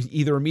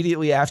 either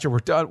immediately after we're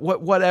done,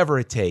 whatever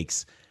it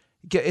takes,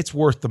 it's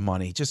worth the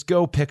money. Just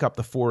go pick up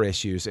the 4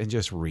 issues and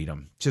just read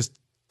them. Just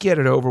get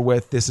it over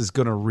with. This is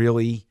going to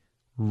really,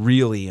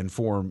 really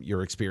inform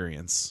your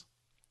experience.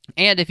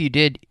 And if you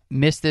did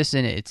miss this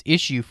in its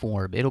issue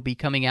form, it'll be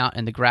coming out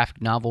in the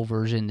graphic novel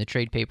version, the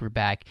trade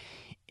paperback,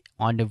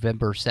 on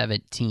November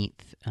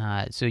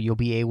 17th. So you'll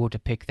be able to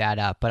pick that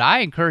up. But I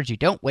encourage you,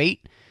 don't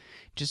wait.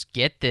 Just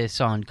get this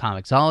on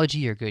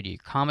Comixology or go to your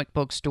comic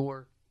book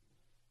store.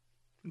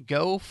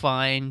 Go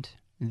find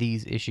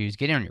these issues.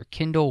 Get it on your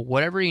Kindle,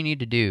 whatever you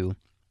need to do,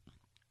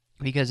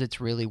 because it's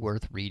really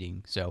worth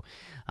reading. So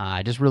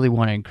I just really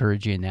want to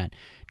encourage you in that.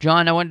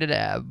 John, I wanted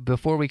to,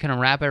 before we kind of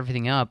wrap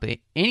everything up,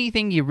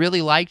 anything you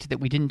really liked that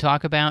we didn't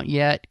talk about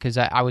yet? Because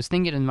I was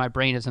thinking in my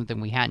brain of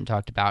something we hadn't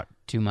talked about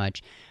too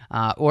much.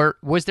 Or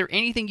was there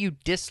anything you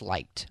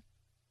disliked?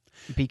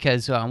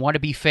 Because I want to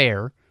be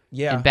fair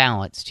and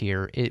balanced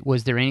here.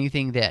 Was there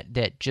anything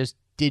that just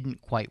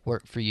didn't quite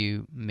work for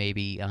you,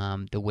 maybe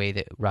the way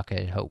that Rucka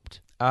had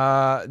hoped?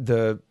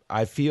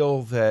 I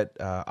feel that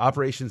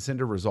Operation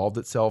Cinder resolved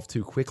itself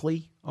too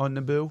quickly on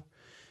Naboo,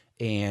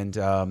 and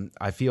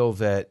I feel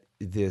that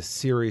this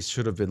series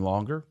should have been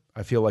longer.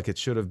 I feel like it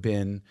should have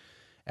been,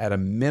 at a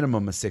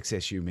minimum, a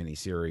 6-issue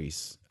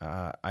miniseries.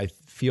 I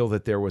feel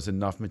that there was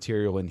enough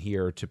material in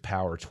here to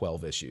power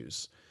 12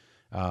 issues.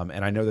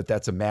 And I know that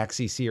that's a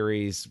maxi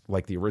series,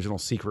 like the original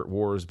Secret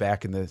Wars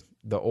back in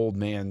the old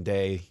man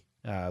day,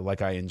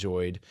 like I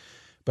enjoyed.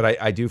 But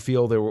I do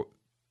feel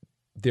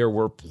there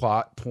were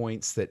plot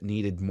points that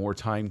needed more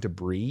time to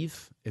breathe.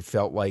 It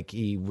felt like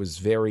he was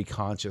very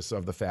conscious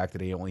of the fact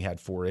that he only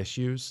had 4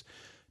 issues.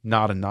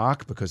 Not a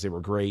knock, because they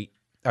were great.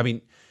 I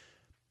mean,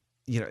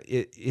 you know,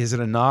 is it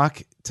a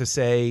knock to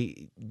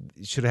say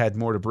should have had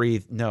more to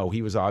breathe? No,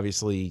 he was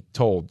obviously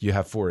told, you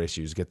have 4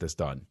 issues, get this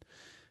done.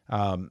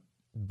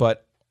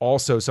 But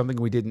also something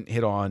we didn't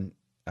hit on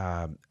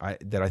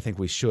that I think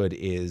we should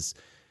is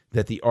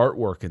that the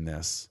artwork in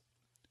this,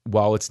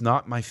 while it's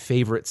not my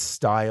favorite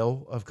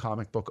style of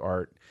comic book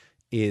art,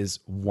 is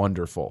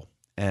wonderful.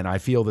 And I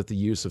feel that the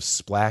use of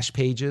splash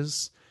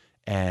pages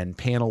and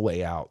panel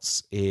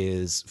layouts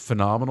is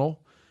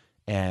phenomenal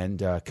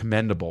and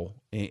commendable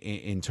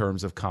in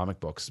terms of comic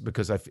books,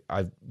 because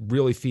I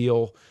really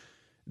feel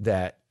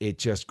that it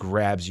just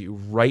grabs you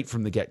right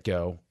from the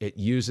get-go. It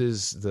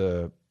uses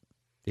the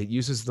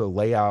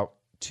layout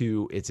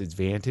to its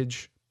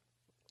advantage,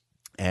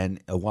 and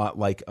a lot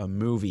like a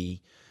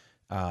movie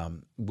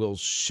will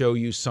show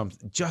you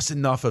just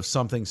enough of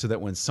something so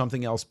that when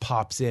something else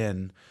pops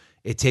in,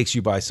 it takes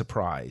you by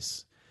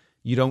surprise.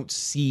 You don't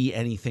see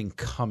anything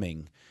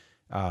coming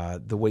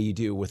the way you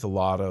do with a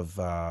lot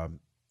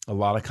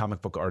of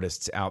comic book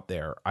artists out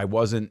there. I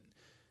wasn't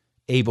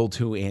able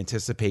to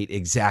anticipate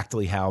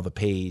exactly how the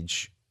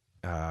page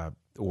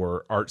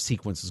or art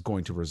sequence is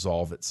going to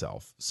resolve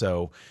itself.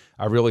 So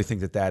I really think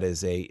that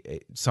is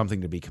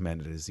something to be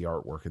commended, is the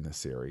artwork in this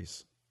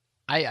series.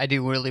 I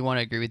do really want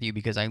to agree with you,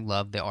 because I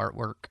love the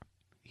artwork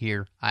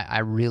here. I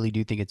really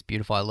do think it's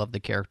beautiful. I love the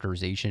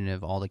characterization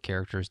of all the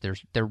characters.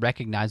 They're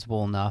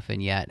recognizable enough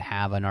and yet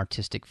have an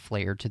artistic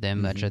flair to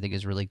them, which I think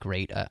is really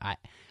great. I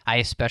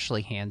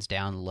especially, hands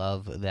down,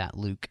 love that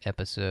Luke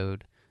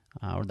episode,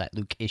 or that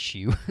Luke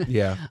issue.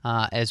 Yeah.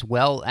 As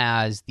well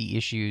as the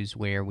issues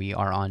where we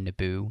are on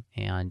Naboo,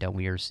 and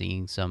we are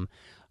seeing some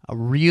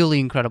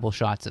really incredible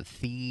shots of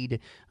Theed.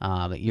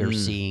 You're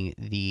seeing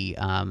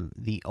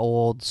the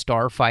old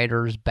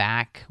starfighters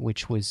back,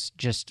 which was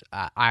just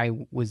I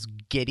was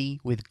giddy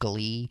with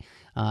glee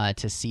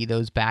to see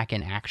those back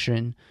in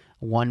action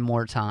one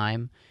more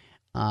time.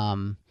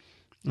 In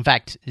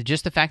fact,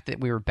 just the fact that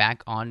we were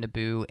back on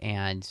Naboo,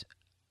 and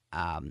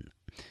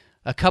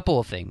a couple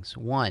of things.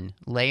 One,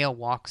 Leia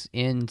walks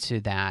into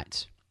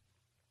that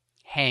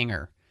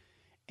hangar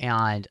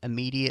and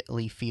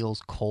immediately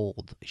feels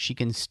cold. She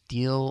can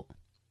still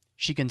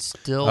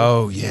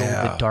Oh, feel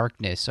yeah. the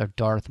darkness of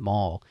Darth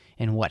Maul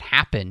and what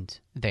happened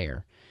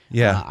there.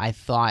 Yeah. I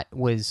thought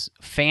was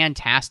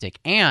fantastic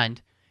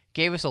and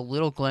gave us a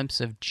little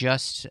glimpse of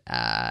just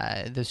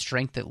the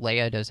strength that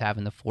Leia does have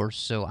in the Force.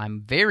 So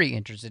I'm very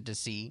interested to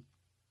see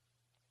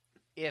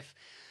if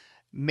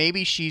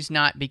maybe she's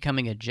not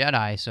becoming a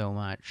Jedi so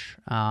much,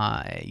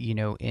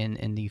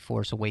 in The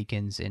Force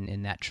Awakens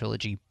in that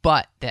trilogy,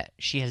 but that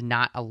she has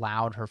not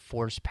allowed her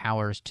Force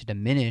powers to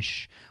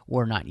diminish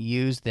or not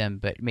use them,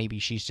 but maybe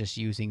she's just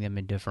using them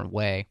in a different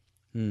way.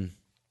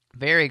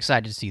 Very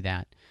excited to see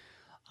that.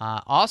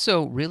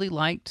 Also, really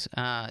liked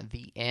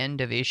the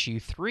end of issue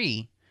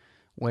 3,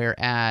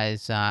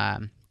 whereas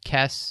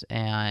Kes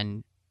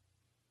and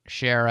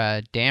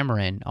Shara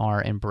Dameron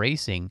are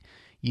embracing.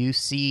 You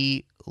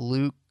see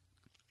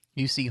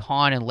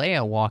Han and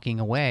Leia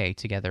walking away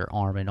together,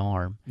 arm in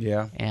arm.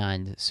 Yeah.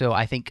 And so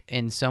I think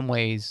in some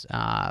ways,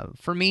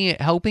 for me,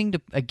 helping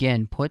to,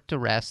 again, put to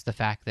rest the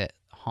fact that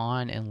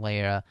Han and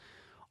Leia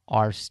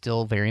are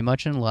still very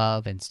much in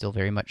love and still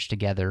very much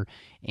together.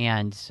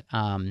 And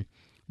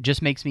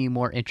just makes me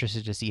more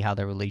interested to see how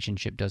their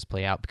relationship does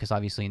play out, because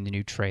obviously in the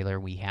new trailer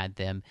we had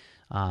them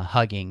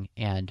hugging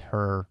and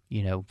her,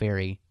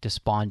 very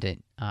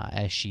despondent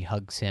as she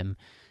hugs him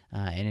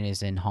and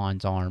is in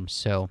Han's arms.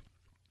 So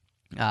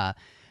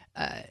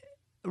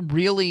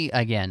really,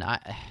 again,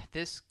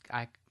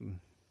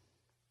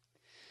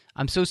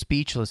 I'm so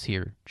speechless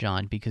here,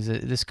 John, because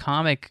this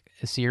comic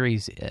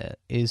series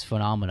is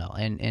phenomenal.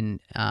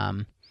 And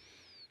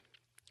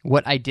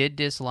what I did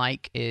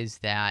dislike is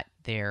that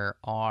there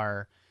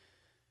are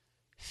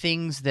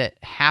things that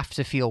have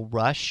to feel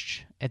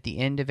rushed at the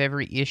end of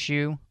every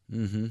issue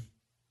that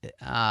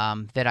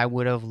I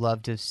would have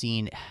loved to have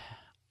seen,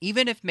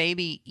 even if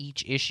maybe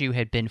each issue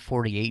had been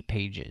 48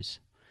 pages.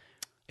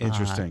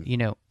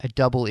 Interesting. A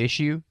double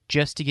issue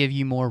just to give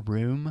you more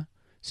room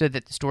so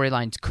that the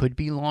storylines could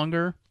be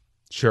longer.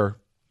 Sure.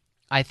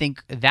 I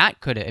think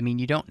that could have,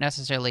 you don't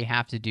necessarily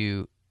have to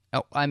do,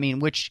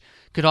 which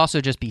could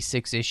also just be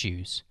 6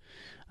 issues.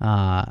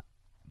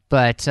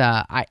 But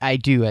I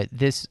do.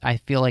 I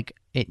feel like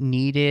it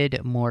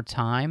needed more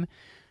time.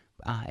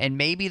 And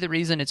maybe the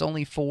reason it's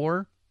only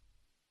 4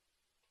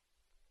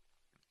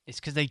 is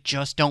because they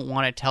just don't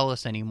want to tell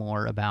us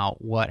anymore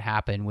about what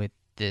happened with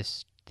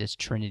this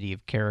trinity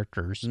of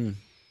characters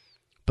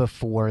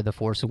before The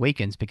Force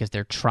Awakens, because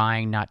they're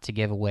trying not to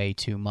give away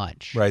too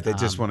much. Right. They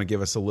just want to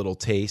give us a little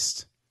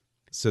taste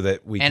so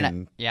that we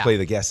can play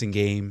the guessing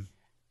game.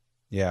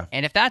 Yeah.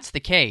 And if that's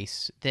the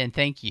case, then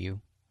thank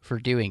you for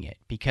doing it,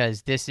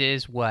 because this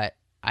is what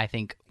I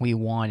think we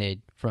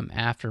wanted from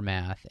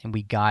Aftermath, and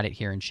we got it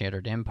here in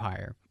Shattered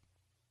Empire.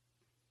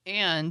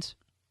 And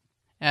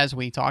as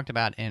we talked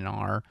about in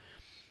our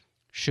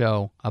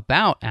show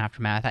about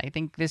Aftermath, I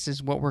think this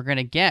is what we're going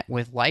to get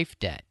with Life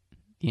Debt,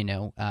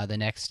 the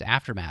next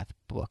Aftermath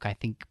book. I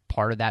think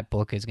part of that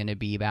book is going to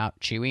be about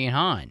Chewie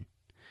and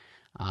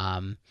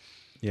Han.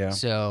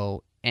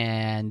 So,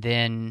 and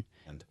then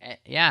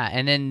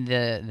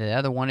the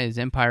other one is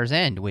Empire's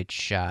End,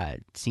 which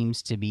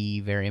seems to be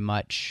very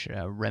much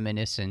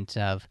reminiscent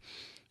of.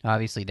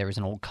 Obviously, there was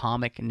an old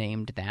comic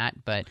named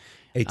that, but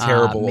a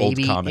terrible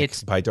old comic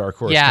by Dark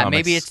Horse Comics.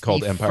 Maybe it's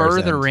called the Empire's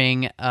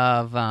furthering End.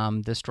 of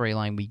the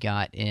storyline we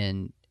got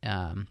in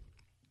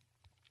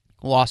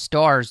Lost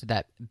Stars,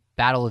 that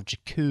Battle of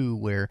Jakku,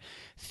 where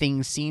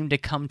things seem to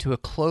come to a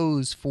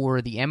close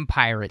for the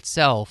Empire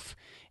itself,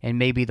 and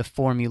maybe the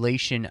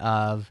formulation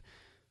of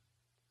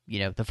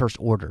the First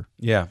Order.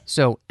 Yeah.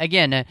 So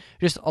again,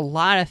 just a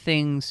lot of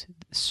things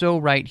so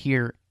right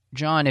here,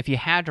 John. If you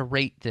had to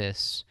rate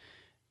this,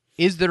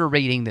 is there a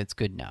rating that's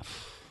good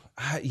enough?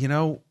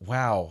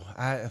 Wow.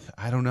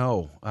 I don't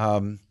know.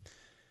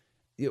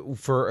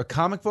 For a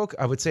comic book,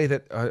 I would say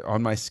that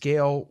on my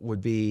scale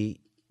would be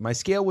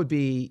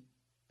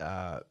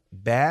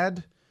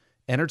bad,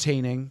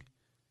 entertaining,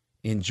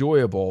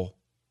 enjoyable,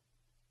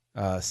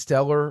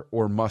 stellar,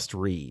 or must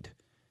read.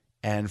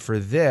 And for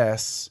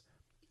this,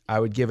 I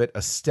would give it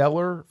a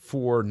stellar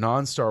for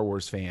non-Star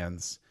Wars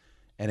fans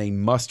and a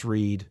must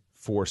read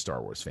for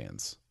Star Wars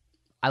fans.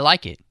 I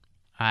like it.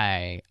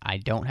 I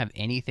don't have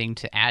anything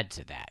to add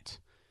to that.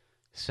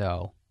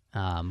 So,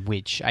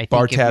 which I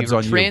think if we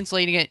were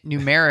translating it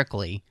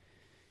numerically,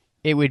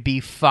 it would be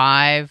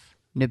 5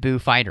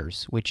 Naboo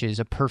fighters, which is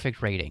a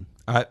perfect rating.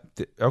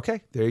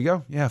 Okay, there you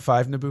go. Yeah,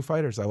 5 Naboo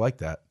fighters. I like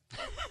that.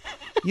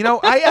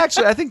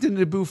 I think the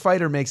Naboo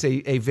fighter makes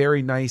a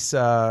very nice,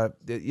 little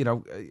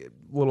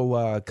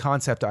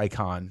concept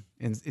icon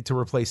to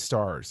replace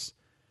stars.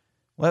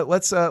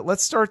 Let's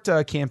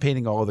start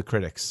campaigning all of the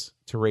critics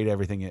to rate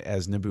everything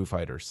as Naboo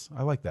fighters.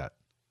 I like that.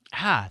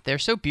 They're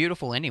so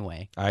beautiful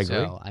anyway. I agree.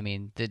 So,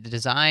 the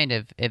design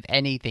of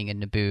anything in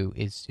Naboo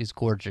is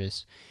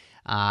gorgeous.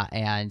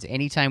 And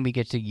anytime we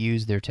get to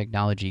use their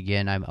technology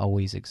again, I'm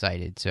always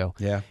excited. So,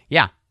 yeah.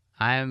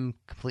 I'm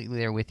completely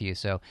there with you.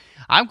 So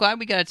I'm glad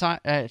we got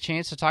a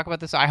chance to talk about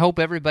this. I hope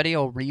everybody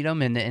will read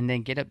them and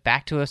then get it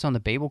back to us on the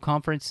Babel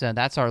Conference.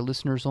 That's our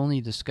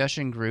listeners-only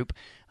discussion group.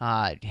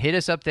 Hit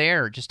us up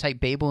there. Just type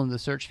Babel in the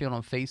search field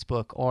on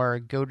Facebook, or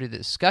go to the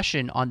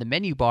discussion on the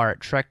menu bar at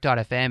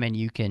trek.fm, and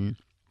you can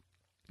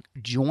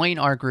join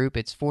our group.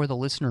 It's for the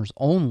listeners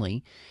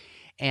only.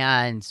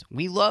 And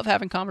we love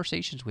having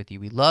conversations with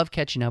you. We love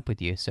catching up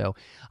with you. So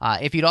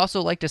if you'd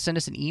also like to send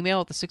us an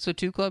email at the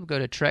 602 Club, go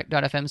to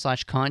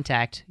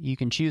trek.fm/contact. You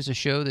can choose to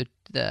show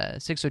the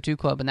 602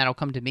 Club, and that'll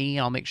come to me.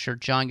 I'll make sure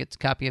John gets a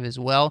copy of it as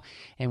well,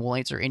 and we'll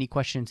answer any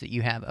questions that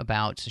you have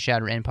about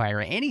Shattered Empire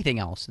or anything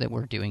else that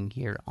we're doing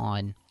here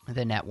on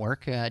the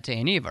network to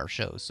any of our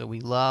shows. So we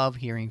love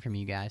hearing from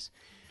you guys.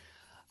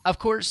 Of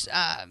course,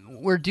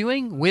 we're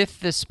doing,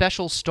 with the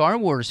special Star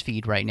Wars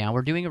feed right now,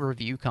 we're doing a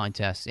review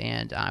contest,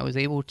 and I was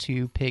able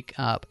to pick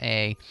up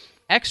a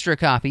extra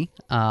copy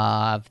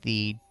of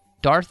the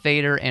Darth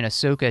Vader and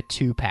Ahsoka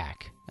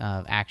 2-pack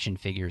of action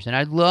figures, and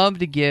I'd love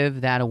to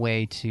give that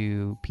away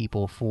to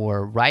people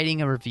for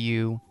writing a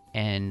review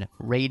and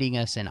rating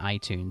us in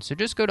iTunes. So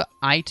just go to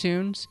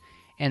iTunes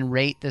and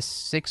rate the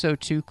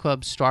 602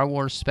 Club Star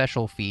Wars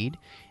special feed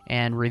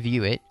and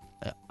review it.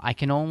 I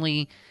can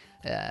only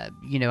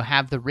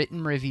have the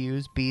written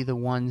reviews be the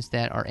ones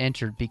that are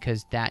entered,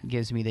 because that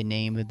gives me the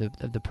name of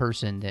the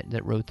person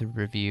that wrote the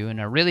review.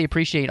 And I really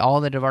appreciate all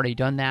that have already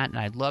done that, and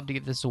I'd love to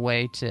give this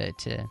away to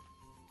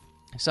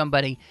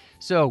somebody.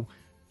 So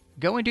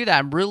go and do that.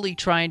 I'm really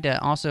trying to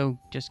also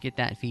just get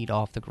that feed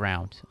off the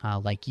ground.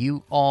 Like,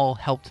 you all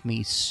helped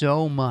me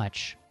so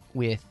much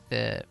with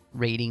the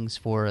ratings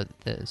for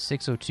the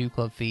 602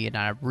 Club feed, and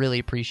I really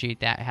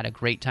appreciate that. I had a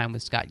great time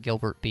with Scott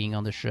Gilbert being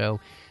on the show,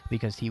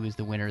 because he was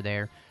the winner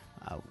there.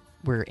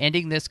 We're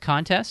ending this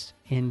contest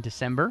in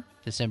December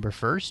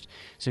 1st,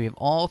 so we have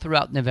all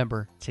throughout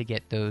November to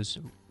get those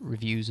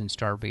reviews and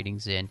star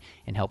ratings in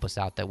and help us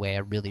out that way. I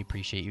really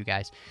appreciate you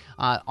guys.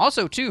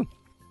 Also, too,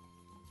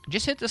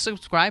 just hit the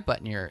subscribe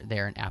button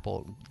there in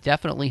Apple.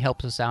 Definitely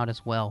helps us out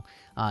as well.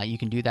 You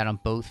can do that on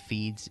both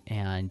feeds,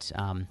 and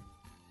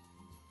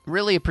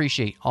really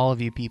appreciate all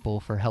of you people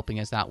for helping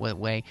us out that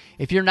way.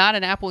 If you're not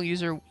an Apple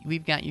user,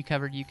 we've got you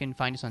covered. You can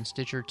find us on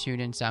Stitcher,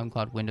 TuneIn,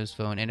 SoundCloud, Windows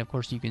Phone, and of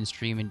course you can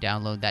stream and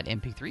download that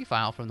MP3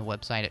 file from the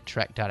website at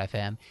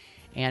trek.fm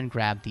and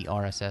grab the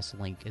RSS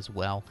link as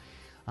well.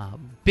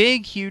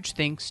 Big, huge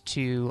thanks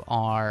to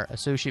our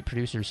associate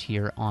producers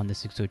here on the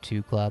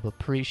 602 Club.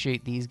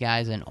 Appreciate these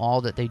guys and all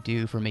that they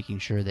do for making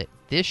sure that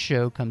this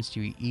show comes to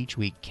you each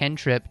week. Ken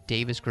Tripp,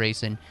 Davis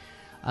Grayson,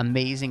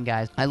 amazing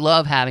guys. I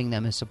love having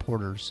them as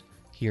supporters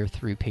here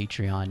through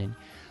Patreon, and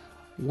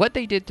what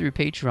they did through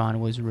Patreon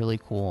was really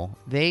cool.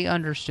 They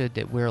understood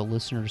that we're a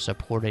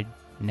listener-supported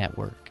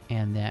network,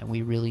 and that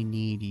we really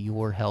need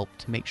your help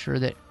to make sure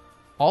that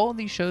all of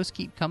these shows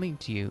keep coming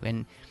to you.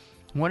 And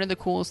one of the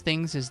coolest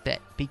things is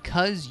that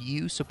because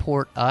you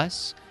support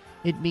us,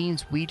 it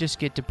means we just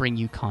get to bring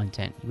you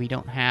content. We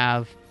don't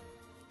have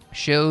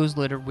shows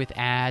littered with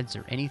ads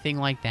or anything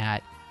like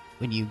that.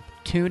 When you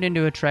tune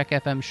into a Trek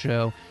FM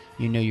show,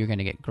 you know you're going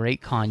to get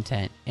great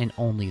content, and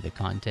only the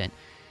content.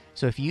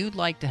 So if you'd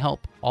like to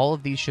help all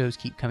of these shows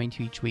keep coming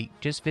to you each week,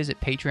 just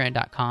visit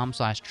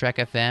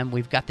patreon.com/trekfm.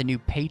 We've got the new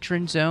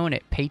patron zone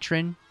at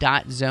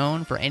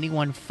patron.zone for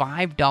anyone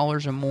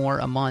 $5 or more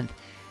a month.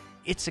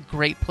 It's a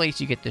great place.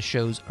 You get the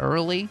shows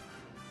early.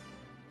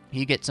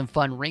 You get some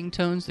fun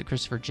ringtones that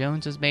Christopher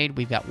Jones has made.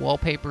 We've got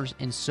wallpapers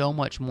and so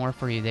much more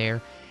for you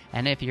there.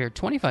 And if you're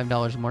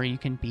 $25 more, you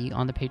can be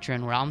on the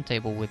Patreon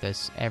Roundtable with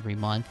us every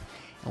month,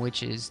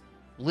 which is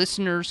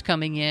listeners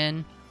coming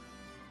in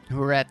who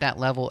are at that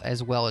level,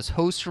 as well as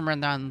hosts from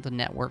around the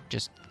network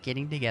just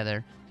getting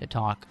together to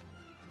talk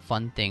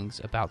fun things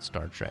about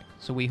Star Trek.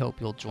 So we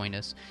hope you'll join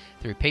us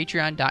through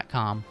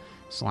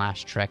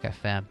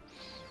patreon.com/trekfm.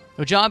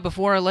 Well, John,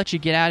 before I let you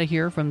get out of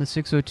here from the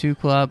 602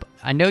 Club,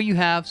 I know you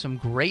have some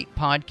great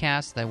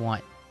podcasts that I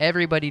want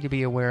everybody to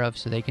be aware of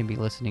so they can be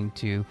listening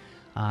to.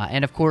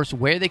 And, of course,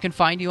 where they can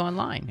find you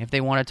online if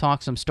they want to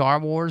talk some Star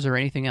Wars or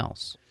anything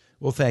else.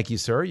 Well, thank you,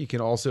 sir. You can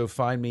also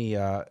find me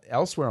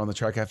elsewhere on the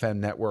Trek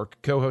FM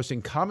network,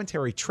 co-hosting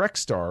Commentary Trek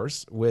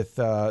Stars with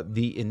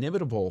the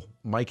inimitable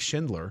Mike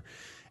Schindler.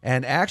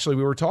 And actually,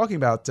 we were talking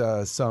about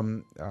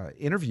some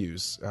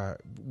interviews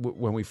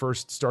when we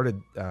first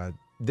started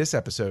this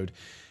episode.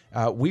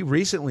 We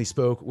recently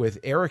spoke with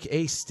Eric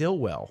A.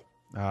 Stillwell,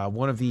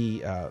 one of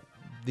the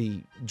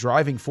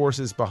driving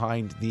forces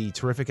behind the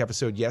terrific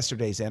episode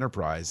Yesterday's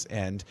Enterprise.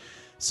 And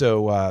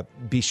so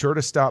be sure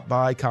to stop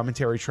by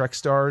Commentary Trek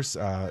Stars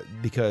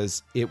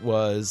because it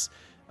was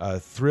a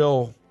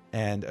thrill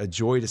and a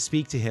joy to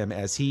speak to him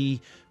as he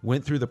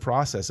went through the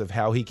process of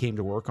how he came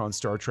to work on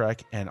Star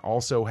Trek, and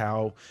also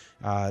how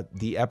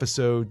the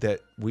episode that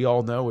we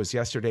all know as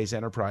Yesterday's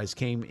Enterprise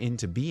came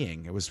into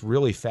being. It was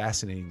really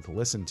fascinating to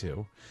listen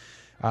to.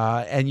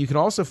 And you can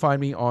also find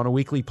me on a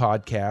weekly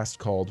podcast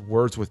called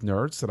Words with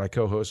Nerds that I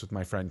co-host with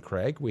my friend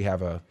Craig. We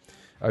have a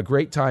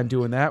great time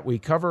doing that. We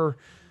cover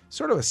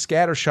sort of a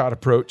scattershot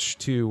approach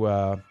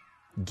to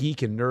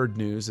geek and nerd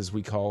news, as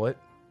we call it.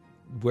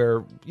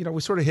 where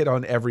we sort of hit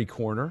on every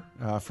corner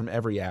from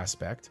every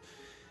aspect.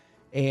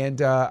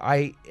 And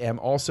I am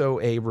also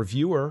a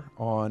reviewer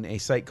on a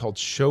site called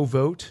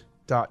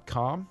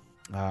showvote.com,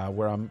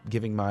 where I'm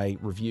giving my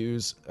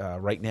reviews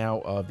right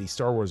now of the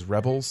Star Wars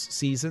Rebels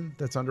season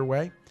that's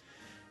underway.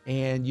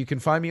 And you can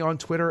find me on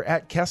Twitter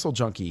at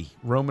KesselJunkie,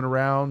 roaming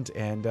around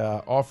and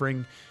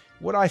offering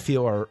what I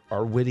feel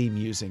are witty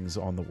musings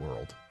on the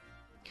world.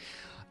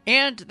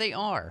 And they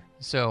are.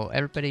 So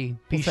everybody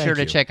be Well, sure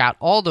to you. check out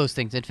all those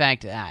things. In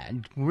fact, I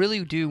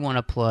really do want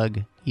to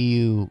plug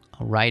you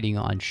writing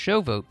on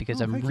Showvote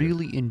because I'm thank you.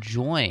 really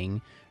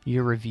enjoying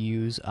your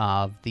reviews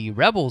of the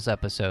Rebels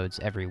episodes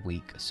every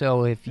week.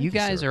 So if you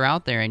guys sir. are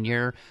out there and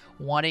you're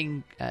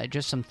wanting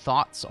just some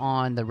thoughts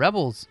on the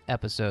Rebels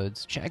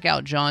episodes, check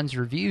out John's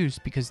reviews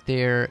because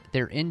they're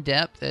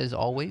in-depth as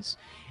always.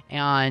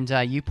 And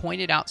you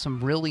pointed out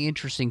some really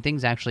interesting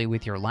things actually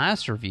with your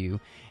last review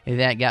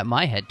that got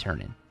my head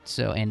turning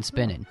and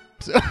spinning.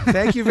 So.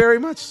 Thank you very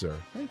much, sir.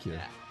 Thank you.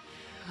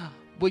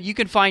 Well, you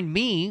can find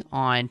me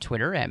on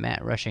Twitter at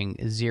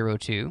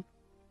MattRushing02.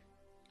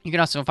 You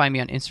can also find me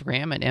on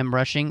Instagram at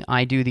MRushing.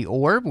 I do The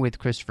Orb with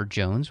Christopher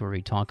Jones, where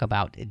we talk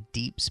about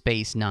Deep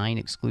Space Nine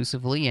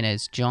exclusively. And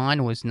as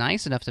John was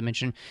nice enough to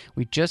mention,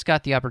 we just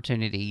got the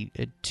opportunity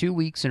 2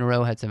 weeks in a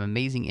row, had some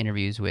amazing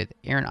interviews with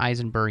Aaron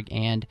Eisenberg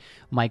and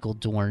Michael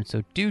Dorn.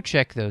 So do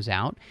check those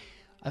out.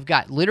 I've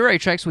got Literary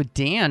Treks with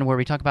Dan, where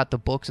we talk about the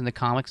books and the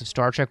comics of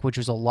Star Trek, which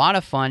was a lot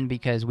of fun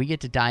because we get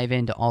to dive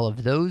into all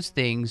of those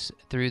things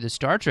through the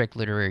Star Trek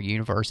literary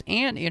universe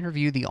and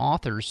interview the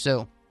authors.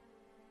 So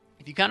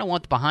if you kind of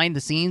want the behind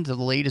the scenes of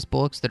the latest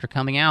books that are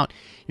coming out,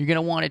 you're going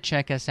to want to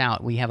check us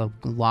out. We have a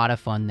lot of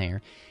fun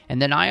there.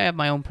 And then I have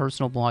my own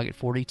personal blog at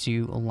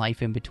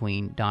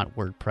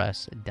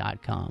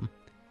 42lifeinbetween.wordpress.com.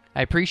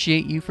 I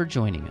appreciate you for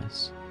joining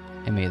us,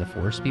 and may the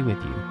Force be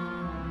with you.